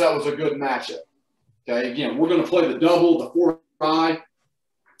us, that was a good matchup. Okay, again, we're going to play the double, the 4-5,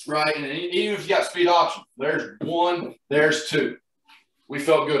 right? And even if you got speed option, there's 1, there's 2. We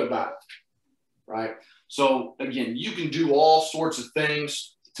felt good about it, right? So again, you can do all sorts of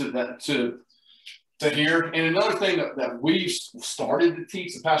things to here. And another thing that we've started to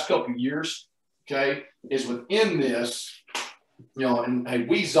teach the past couple of years, okay, is within this, and hey,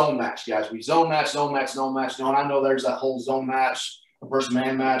 we zone match, guys. We zone match. And I know there's that whole zone match versus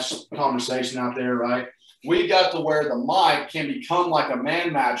man match conversation out there, right? We got to where the mic can become like a man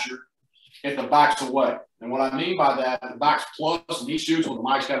matcher if the back's away. And what I mean by that, the back's plus and he shoots when the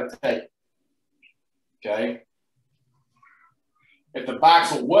mic's got to take. Okay. If the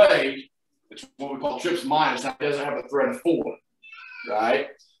back's away, it's what we call trips minus. Now, he doesn't have a threat of 4,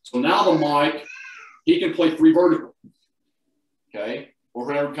 right? So now the mic, he can play 3 vertical. Okay. Or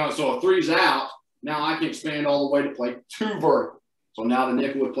whatever comes. So if 3's out, now I can expand all the way to play 2 vertical. So now the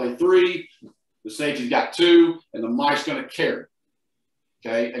nickel would play 3, the safety's got 2, and the mic's going to carry.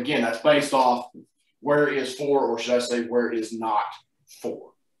 Okay. Again, that's based off where is 4, or should I say where is not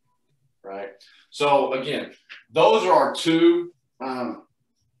 4. Right. So again, those are our two, when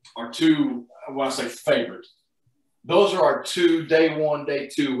I say favorite, those are our 2 day 1, day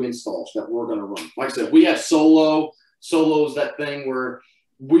 2 installs that we're going to run. Like I said, we have solo. Solo is that thing where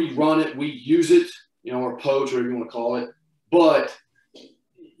we run it, we use it, or poach, whatever you want to call it. But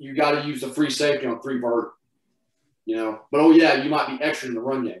you got to use the free safety on 3 vertical, But, oh, yeah, you might be extra in the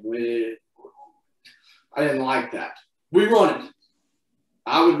run game. I didn't like that. We run it.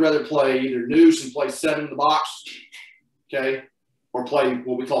 I would rather play either noose and play 7 in the box, okay, or play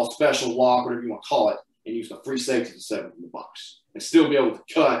what we call special lock, whatever you want to call it, and use the free safety to 7 in the box and still be able to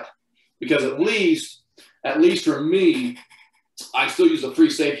cut. Because at least for me, I still use the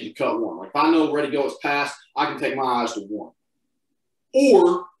free safety to cut 1. Like if I know ready to go is pass, I can take my eyes to 1.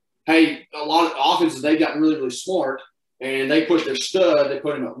 Or, hey, a lot of offenses, they've gotten really, really smart, and they push their stud. They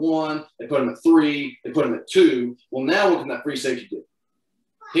put him at 1. They put him at 3. They put him at 2. Well, now what can that free safety do?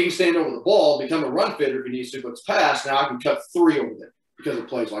 He can stand over the ball, become a run fitter if he needs to, but it's pass. Now I can cut 3 over there because it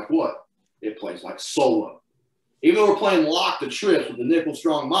plays like what? It plays like solo. Even though we're playing lock the trips with the nickel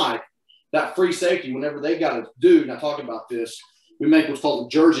strong Mike, that free safety, whenever they got a dude, and I talk about this, we make what's called a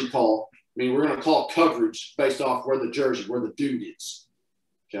jersey call. I mean, we're going to call coverage based off where the jersey, where the dude is.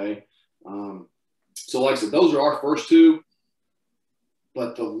 Okay. So like I said, those are our first 2.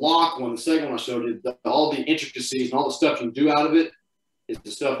 But the lock one, the second one I showed you, all the intricacies and all the stuff you can do out of it is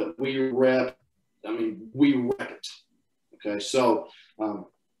the stuff that we rep. I mean, we rep it. Okay. So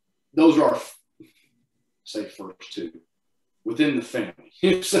those are our, say, first 2 within the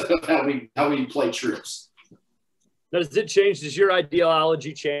family. So how we play trips. Now, does it change? Does your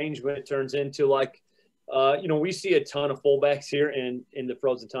ideology change when it turns into like, we see a ton of fullbacks here in the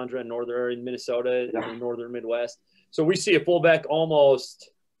frozen tundra in northern area in Minnesota, in the northern Midwest. So we see a fullback almost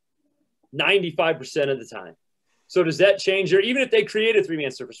 95% of the time. So does that change? Or even if they create a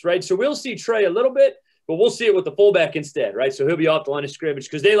 3-man surface, right? So we'll see Trey a little bit, but we'll see it with the fullback instead, right? So he'll be off the line of scrimmage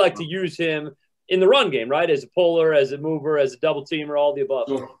because they like to use him in the run game, right? As a puller, as a mover, as a double teamer, all the above.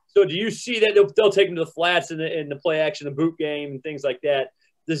 Sure. So do you see that they'll take him to the flats in the play action, the boot game, and things like that?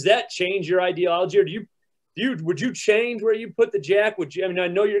 Does that change your ideology, or would you change where you put the jack? Would you? I mean, I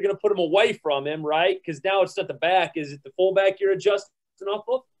know you're going to put him away from him, right? Because now it's not the back. Is it the fullback you're adjusting off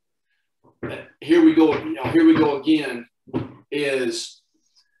of? Here we go. Here we go again. Is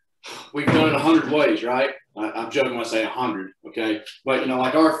we've done it 100 ways, right? I'm joking when I say 100, okay? But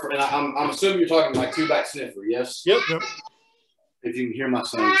like and I'm assuming you're talking like 2-back sniffer, yes? Yep. If you can hear my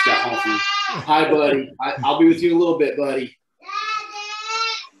son, he's got home from me. Hi, buddy. I'll be with you in a little bit, buddy.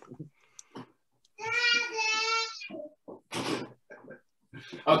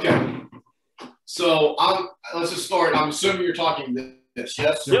 Okay. So let's just start. I'm assuming you're talking this,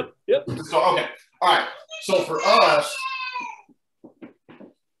 yes? Yep. So, okay. All right. So for us,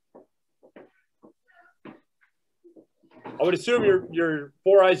 I would assume your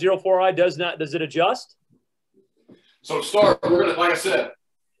 4-eye, 0-4-eye does it adjust? So to start, we're gonna, like I said,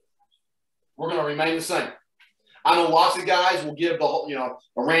 we're gonna remain the same. I know lots of guys will give the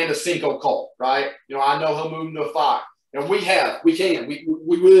a Randa Cinco call, right? I know he'll move into a 5. And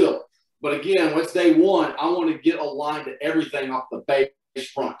we will. But again, when it's day 1, I want to get aligned to everything off the base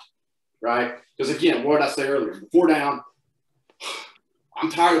front, right? Because again, what did I say earlier? Before down,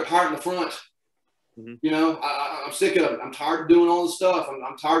 I'm tired of parting the front. Mm-hmm. I'm sick of it. I'm tired of doing all this stuff.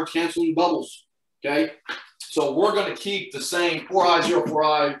 I'm tired of canceling bubbles. Okay. So we're going to keep the same 4-eye,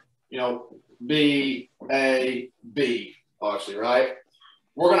 0-4-eye, B, A, B, obviously, right?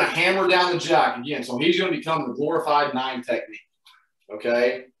 We're going to hammer down the jack again. So he's going to become the glorified 9 technique.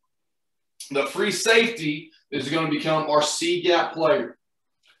 Okay. The free safety is going to become our C-gap player.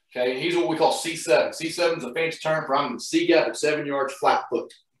 Okay. He's what we call C7. C7 is a fancy term for I'm in the C-gap at 7 yards flat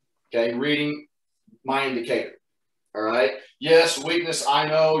foot. Okay. Reading my indicator. All right. Yes, weakness. I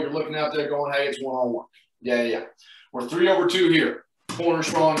know you're looking out there going, hey, it's 1-on-1. Yeah. We're 3/2 here. Corner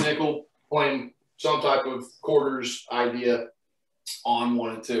strong nickel, playing some type of quarters idea on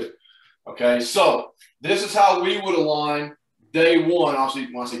 1 and 2. Okay, so this is how we would align day 1.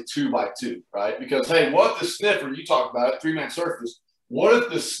 Obviously, when I say 2x2, right? Because hey, what if the sniffer, you talked about it, 3-man surface, what if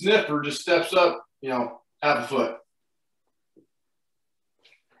the sniffer just steps up, half a foot?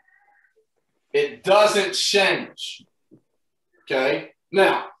 It doesn't change. Okay,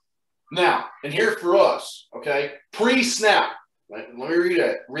 now, and here for us, okay, pre-snap, right? Let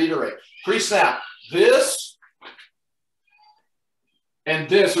me reiterate. Pre-snap, this and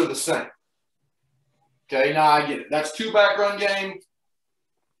this are the same. Okay, now I get it. That's 2-back run game.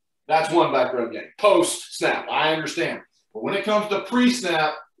 That's 1-back run game. Post-snap, I understand. But when it comes to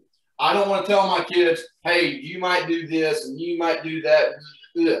pre-snap, I don't want to tell my kids, hey, you might do this and you might do that.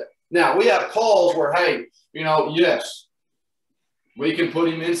 Now, we have calls where, hey, yes, we can put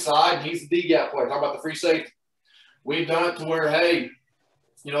him inside, and he's the D-gap player. Talk about the free safety. We've done it to where, hey,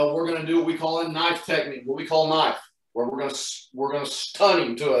 we're going to do what we call a knife technique, what we call knife, where we're going to stun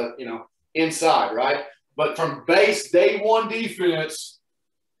him to a, inside, right? But from base day 1 defense,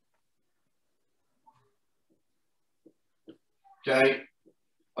 okay,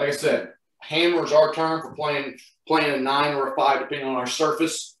 like I said, hammer's our term for playing a 9 or a 5, depending on our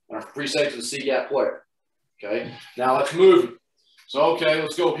surface, and our free safety is a C-gap player. Okay, now let's move. So, okay,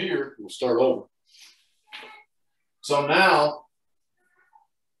 let's go here. We'll start over. So now,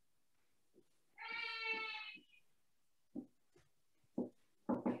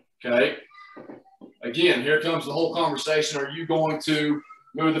 okay, again, here comes the whole conversation. Are you going to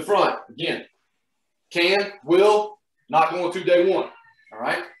move the front? Again, can, will, not going to day one. All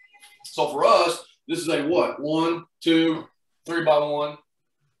right? So for us, this is a what? 1, 2, 3 by 1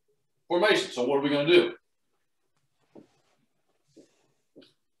 formation. So what are we going to do?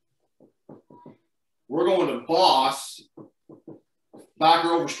 We're going to boss backer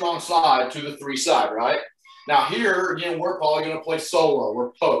over strong side to the 3 side, right? Now here, again, we're probably going to play solo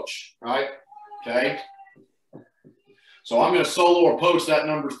or poach, right? Okay. So I'm going to solo or poach that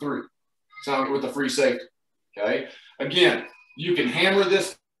number 3. So with the free safety. Okay. Again, you can hammer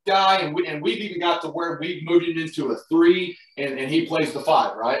this guy, and we've even got to where we've moved him into a 3, and he plays the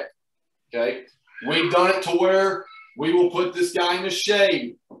 5, right? Okay. We've done it to where we will put this guy in the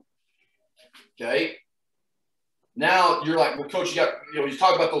shade. Okay. Now you're like, well, coach, you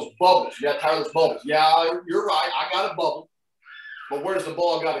talk about those bubbles. You got to tie those bubbles. Yeah, you're right. I got a bubble. But where's the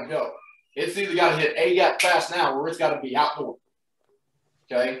ball got to go? It's either got to hit A gap fast now, or it's got to be outdoor.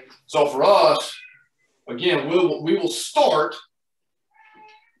 Okay. So for us, again, we will start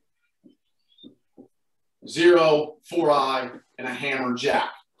 0, 4-eye, and a hammer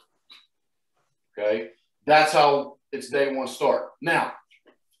jack. Okay. That's how it's day one start. Now,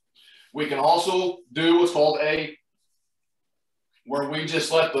 we can also do what's called where we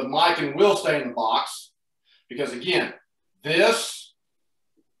just let the Mike and Will stay in the box. Because again, who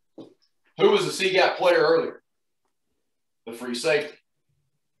was the C-gap player earlier? The free safety.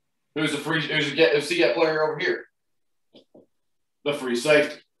 Who's the C-gap player over here? The free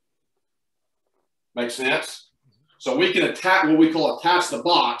safety. Makes sense? So we can attack what we call attach the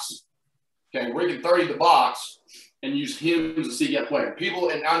box. Okay, we can 30 the box and use him as a C-gap player. People,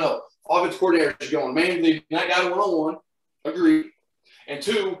 and I know, offense coordinators are going, man, leave that guy to one-on-one. Agree. And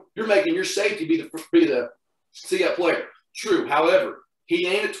 2, you're making your safety be the C-gap player. True. However, he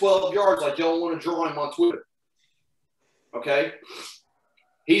ain't at 12 yards like y'all want to draw him on Twitter. Okay?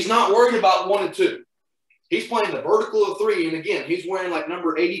 He's not worried about 1 and 2. He's playing the vertical of 3, and again, he's wearing like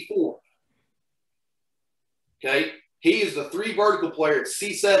number 84. Okay? He is the 3 vertical player at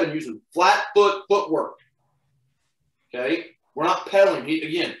C7 using flat footwork. Okay? We're not pedaling.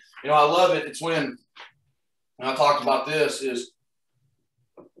 Again, I love it. It's when I talked about this is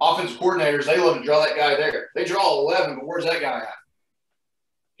offensive coordinators, they love to draw that guy there. They draw 11, but where's that guy at?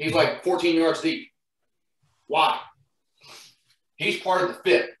 He's like 14 yards deep. Why? He's part of the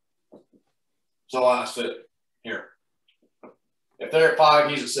fit. So I said, here. If they're at 5,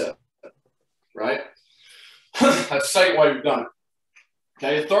 he's at 7. Right? That's the second way we've done it.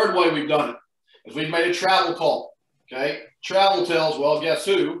 Okay, the third way we've done it is we've made a travel call. Okay? Travel tells, well, guess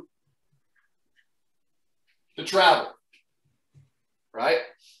who? To travel. Right?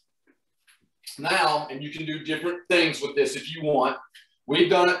 Now, and you can do different things with this if you want. We've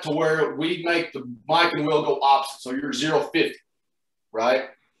done it to where we make the Mike and Will go opposite. So you're 0-50, right?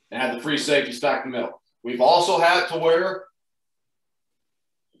 And have the free safety stacked in the middle. We've also had it to where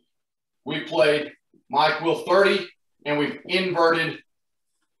we played Mike Will 30, and we've inverted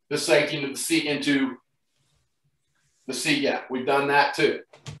the safety into the C gap. We've done that too.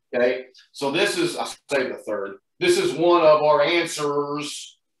 Okay. So this is, I say the third. This is one of our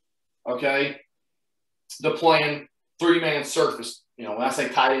answers. Okay. The playing 3-man surface. When I say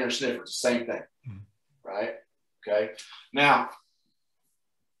tight end or sniffer, it's the same thing. Right? Okay. Now,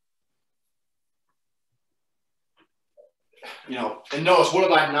 and notice, what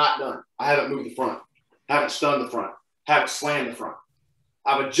have I not done? I haven't moved the front. Haven't stunned the front. Haven't slammed the front.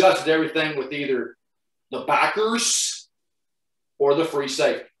 I've adjusted everything with either the backers or the free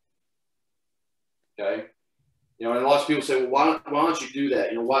safety. Okay. And lots of people say, well, why don't you do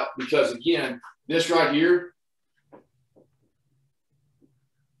that? What? Because again, this right here.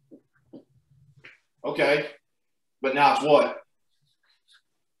 Okay. But now it's what?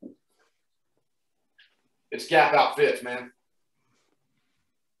 It's gap out fits, man.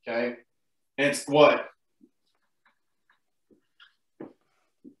 Okay. And it's what?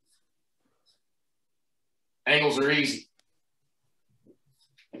 Angles are easy.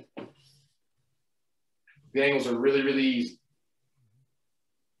 The angles are really, really easy.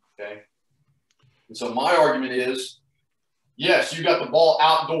 Okay. And so my argument is, yes, you got the ball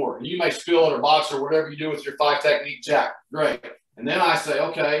outdoor. And you may spill it or box or whatever you do with your 5-technique jack. Great. And then I say,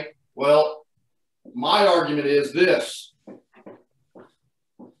 okay, well, my argument is this.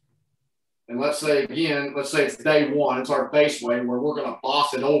 And let's say it's day one. It's our base way where we're going to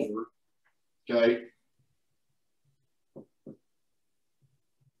boss it over. Okay.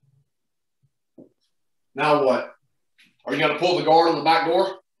 Now what? Are you going to pull the guard on the back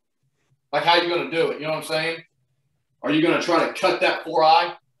door? Like, how are you going to do it? You know what I'm saying? Are you going to try to cut that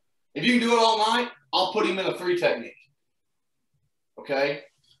 4-eye? If you can do it all night, I'll put him in a 3 technique. Okay?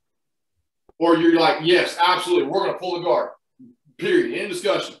 Or you're like, yes, absolutely, we're going to pull the guard. Period. End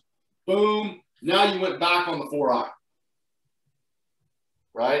discussion. Boom. Now you went back on the 4-eye.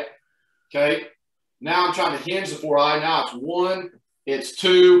 Right? Okay? Now I'm trying to hinge the 4-eye. Now it's 1, it's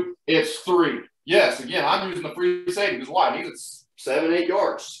 2, it's 3. Yes, again, I'm using the free safety because why? He's at 7, 8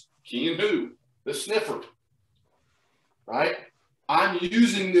 yards. King and who? The sniffer. Right? I'm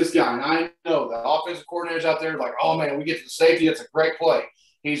using this guy, and I know the offensive coordinators out there are like, oh, man, we get to the safety. It's a great play.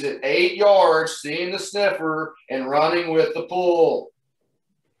 He's at 8 yards, seeing the sniffer, and running with the pull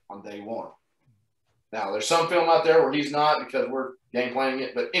on day 1. Now, there's some film out there where he's not because we're game planning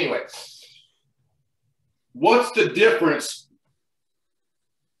it. But anyway, what's the difference?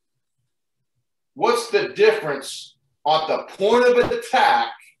 What's the difference on the point of an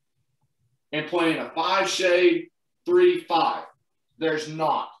attack and playing a 5 shade, 3, 5? There's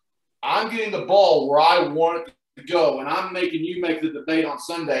not. I'm getting the ball where I want it to go, and I'm making you make the debate on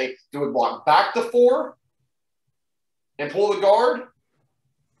Sunday. Do we block back the 4 and pull the guard,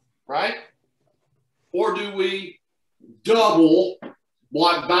 right? Or do we double,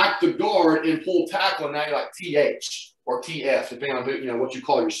 block back the guard, and pull tackle, and now you're like TH or TF, depending on who, what you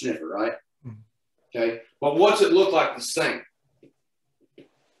call your sniffer, right? Okay, but what's it look like the same?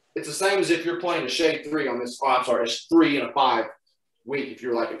 It's the same as if you're playing a shade 3 on this. Oh, I'm sorry, it's 3 and a 5 week if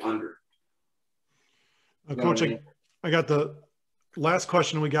you're like an under. Coach, I got the last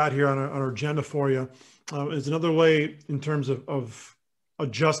question we got here on our agenda for you. Is another way in terms of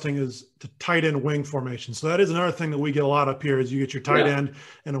adjusting is to tight end wing formation. So that is another thing that we get a lot up here is you get your tight end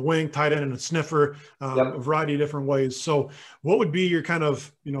and a wing, tight end and a sniffer, a variety of different ways. So what would be your kind of,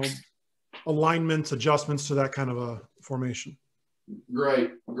 alignments, adjustments to that kind of a formation?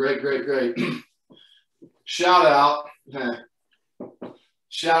 Great. Shout out to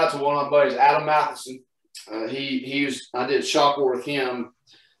one of my buddies, Adam Matheson. I did chalk war with him,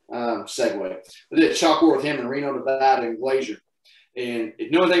 segue. I did chalk war with him in Reno, Nevada, and Glacier. And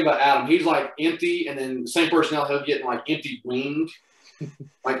if you know anything about Adam, he's like empty, and then the same personnel he'll get like empty wing,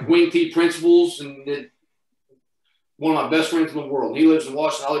 like wing T principles, and one of my best friends in the world. He lives in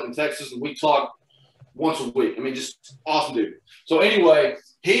Washington, I live in Texas, and we talk once a week. I mean, just awesome dude. So anyway,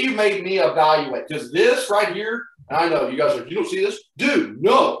 he made me evaluate because this right here, and I know you guys are, you don't see this? Dude,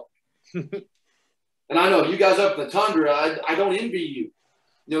 no. And I know you guys up in the tundra, I don't envy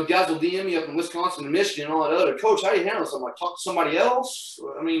you. Guys will DM me up in Wisconsin and Michigan and all that other. Coach, how do you handle this? I'm like, talk to somebody else.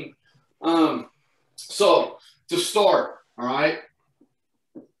 I mean, so to start, all right.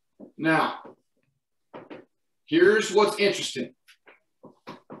 Now, here's what's interesting.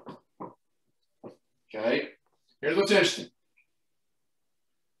 Okay, here's what's interesting.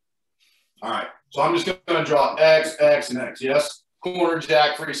 All right, so I'm just going to draw X, X, and X. Yes, corner,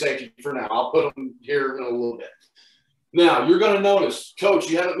 jack, free safety for now. I'll put them here in a little bit. Now, you're going to notice, Coach,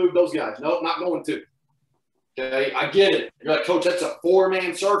 you haven't moved those guys. Nope, not going to. Okay, I get it. You're like, Coach, that's a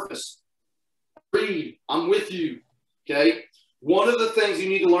 4-man surface. Read, I'm with you. Okay, one of the things you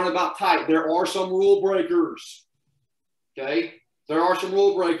need to learn about tight, there are some rule breakers. Okay, there are some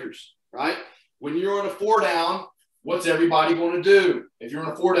rule breakers, right? When you're on a 4 down, what's everybody going to do? If you're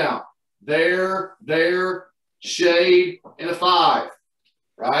on a 4 down, there, shade, and a 5,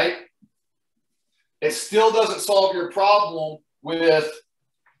 right? It still doesn't solve your problem with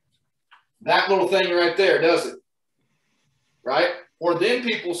that little thing right there, does it? Right? Or then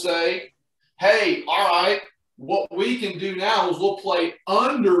people say, hey, all right, what we can do now is we'll play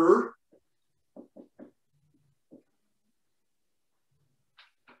under.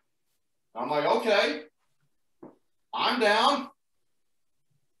 I'm like, okay, I'm down.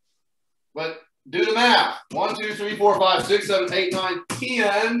 But do the math. 1, 2, 3, 4, 5, 6, 7, 8, 9,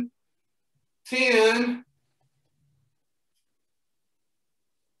 10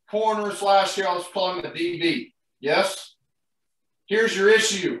 corner slash here, I'll call him a DB. Yes? Here's your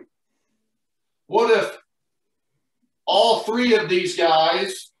issue. What if all 3 of these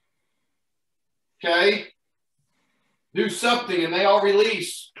guys, okay, do something and they all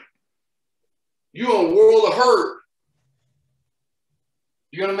release? You're in a world of hurt.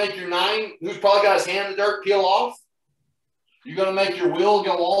 You're going to make your 9, who's probably got his hand in the dirt, peel off? You're going to make your will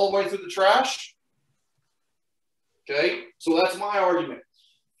go all the way through the trash? Okay, so that's my argument.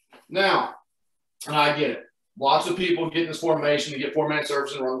 Now, and I get it. Lots of people get in this formation to get 4-man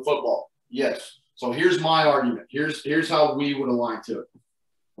service and run the football. Yes. So here's my argument. Here's how we would align to it.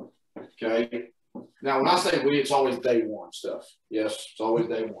 Okay. Now, when I say we, it's always day 1 stuff. Yes, it's always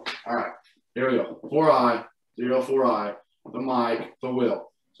day 1. All right. Here we go. 4-eye, 0, 4-eye, the mic, the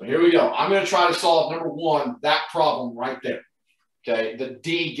will. So here we go. I'm going to try to solve, number 1, that problem right there. Okay, the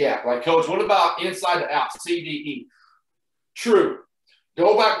D gap. Like, coach, what about inside to out, C, D, E? True.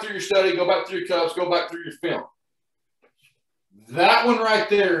 Go back through your study, go back through your cups, go back through your film. That one right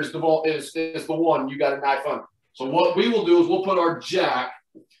there is the one you got to knife under. So what we will do is we'll put our jack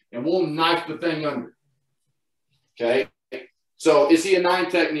and we'll knife the thing under. Okay. So is he a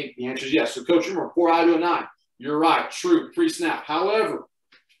 9 technique? The answer is yes. So coach, remember 4 high to a 9. You're right. True. Pre-snap. However,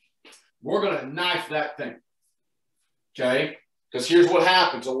 we're going to knife that thing. Okay. Because here's what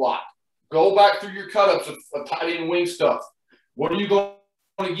happens a lot. Go back through your cut-ups of tight end wing stuff. What are you going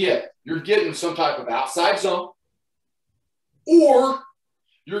to get? You're getting some type of outside zone, or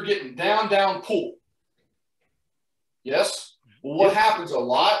you're getting down pull. Yes? Well, what happens a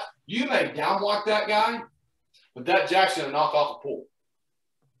lot, you may down block that guy, but that jack's going to knock off a pull.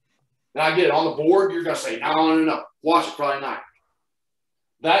 Now, I get it. On the board, you're going to say, no. Watch it Friday night.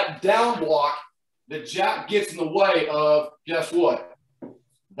 That down block, the jack gets in the way of, guess what?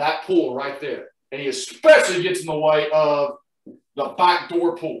 That pull right there. And he especially gets in the way of the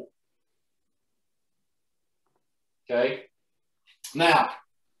backdoor pull. Okay? Now,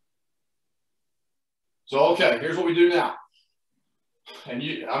 here's what we do now. And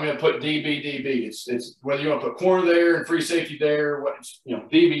I'm going to put DB. It's whether you want to put corner there and free safety there,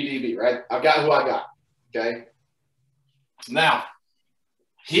 DB, right? I've got who I got. Okay? Now,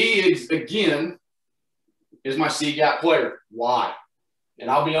 he is my C-gap player. Why? And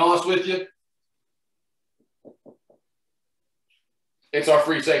I'll be honest with you, it's our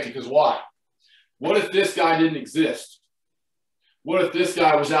free safety. Because why? What if this guy didn't exist? What if this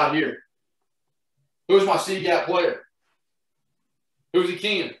guy was out here? Who's my C-gap player? Who's he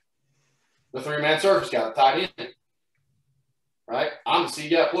keying? The 3-man surface guy, the tight end. Right? I'm the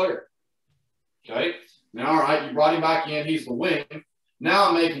C-gap player. Okay? Now, all right, you brought him back in. He's the wing. Now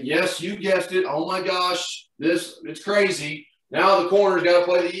I'm making, yes, you guessed it. Oh, my gosh, it's crazy. Now the corner's got to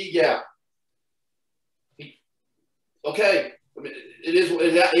play the E-gap. Okay. I mean,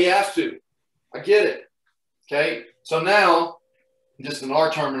 he has to. I get it. Okay? So now, just in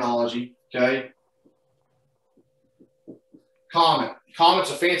our terminology, okay, comment.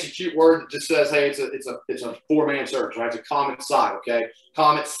 Comment's a fancy, cute word that just says, hey, it's a 4-man search, right? It's a comment side, okay?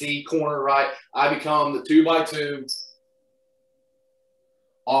 Comment C, corner, right? I become the 2x2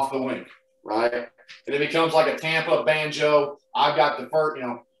 off the wing, right? And it becomes like a Tampa banjo. I've got the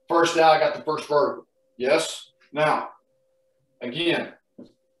first out, I got the first vertical. Yes? Now, again,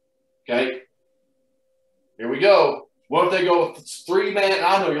 okay, here we go. What if they go with 3-man?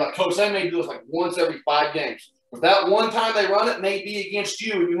 I know you're like, coach, they may do this like once every 5 games. But that one time they run it may be against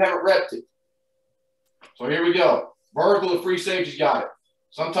you and you haven't repped it. So here we go. Vertical, the free safety's got it.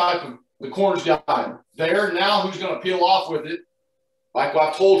 Some type of the corner's got it. There, now who's going to peel off with it like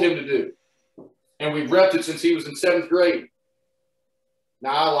I told him to do. And we've repped it since he was in 7th grade.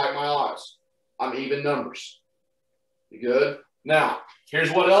 Now I like my odds. I'm even numbers. You good? Now,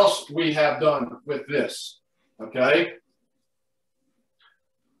 here's what else we have done with this. Okay?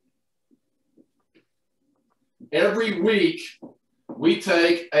 Every week, we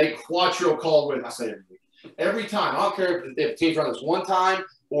take a quattro call with. I say every week. Every time. I don't care if the team's run this one time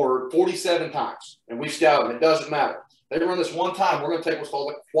or 47 times. And we scout them. It doesn't matter. They run this one time. We're going to take what's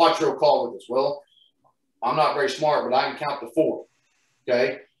called a quattro call with us. Well, I'm not very smart, but I can count to 4.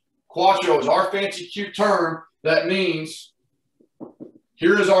 Okay? Quattro is our fancy, cute term that means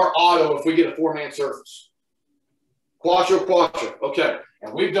here is our auto if we get a 4-man surface. Quattro. Okay.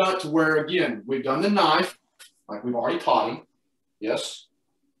 And we've done it to where, again, we've done the knife, like we've already taught him. Yes.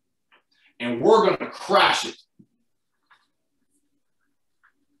 And we're going to crash it.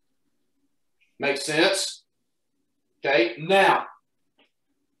 Make sense? Okay. Now,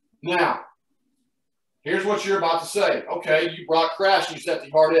 here's what you're about to say. Okay, you brought crash and you set the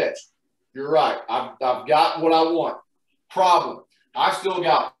hard edge. You're right. I've got what I want. Problem. I've still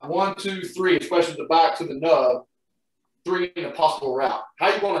got 1, 2, 3, especially the back to the nub, 3 in a possible route. How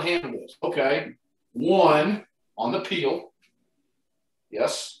are you going to handle this? Okay. 1 on the peel.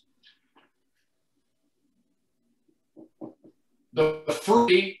 Yes. The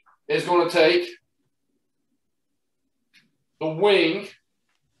free is going to take the wing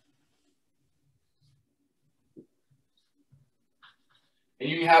and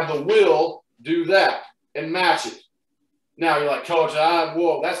you have the will do that and match it. Now you're like, coach,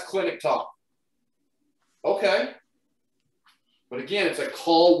 whoa, that's clinic talk. Okay. But again, it's a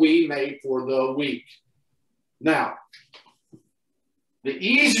call we made for the week. Now, the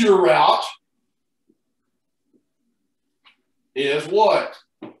easier route is what?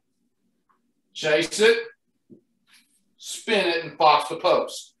 Chase it, spin it, and box the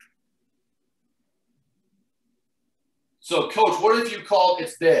post. So, Coach, what if you called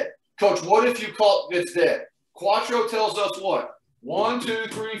it's dead? Coach, what if you called it's dead? Quattro tells us what? 1, 2,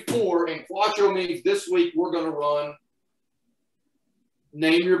 3, 4, and Quattro means this week we're going to run,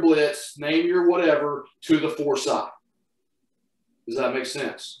 name your blitz, name your whatever, to the 4 side. Does that make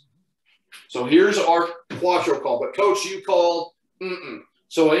sense? So here's our Quattro call. But, Coach, you called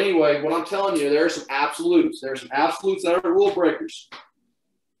So anyway, what I'm telling you, there are some absolutes. There are some absolutes that are rule breakers.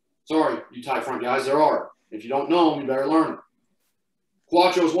 Sorry, you Tite Front guys, there are. If you don't know them, you better learn them.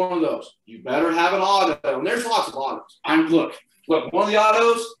 Quattro is one of those. You better have an auto. And there's lots of autos. Look, one of the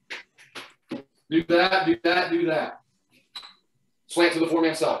autos, do that, do that, do that. Slant to the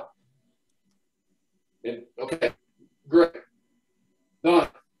 4-man side. Okay, great. Done.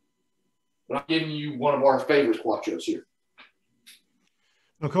 But I'm giving you one of our favorite Quattros here.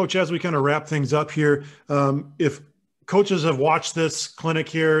 Now, Coach, as we kind of wrap things up here, if coaches have watched this clinic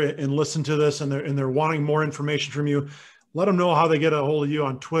here and listened to this and they're wanting more information from you, let them know how they get a hold of you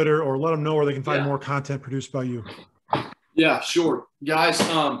on Twitter, or let them know where they can find more content produced by you. Yeah, sure. Guys,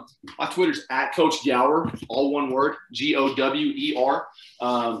 my Twitter's at Coach Gower, all one word, Gower.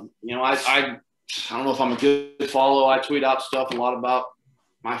 I don't know if I'm a good follow. I tweet out stuff a lot about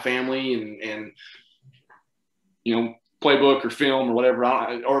my family and playbook or film or whatever,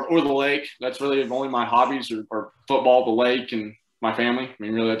 or the lake. That's really only my hobbies are football, the lake, and my family. I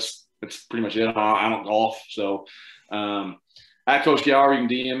mean, really, that's pretty much it. I don't golf. So at Coach Gower, you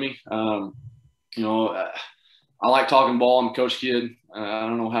can DM me. I like talking ball. I'm a coach kid. I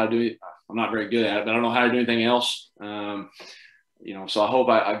don't know how to do it. I'm not very good at it, but I don't know how to do anything else. So I hope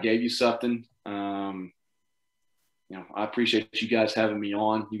I gave you something. I appreciate you guys having me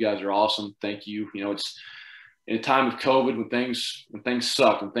on. You guys are awesome. Thank you. It's in a time of COVID when things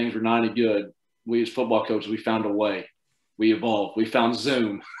suck, when things were not any good, we as football coaches, we found a way. We evolved. We found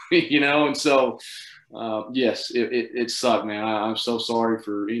Zoom, and so yes, it sucked, man. I'm so sorry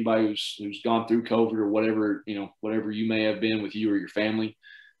for anybody who's gone through COVID or whatever you may have been with you or your family.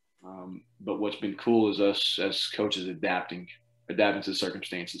 But what's been cool is us as coaches adapting to the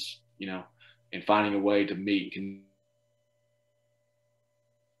circumstances, and finding a way to meet and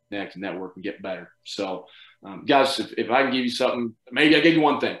connect and network and get better. So, guys, if I can give you something, maybe I gave you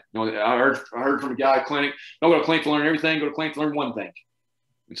one thing. I heard from a guy at clinic, don't go to clinic to learn everything, go to clinic to learn one thing.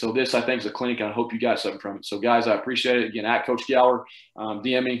 And so this, I think, is a clinic, and I hope you got something from it. So, guys, I appreciate it. Again, at Coach Gower,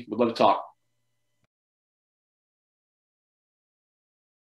 DM me. Would love to talk.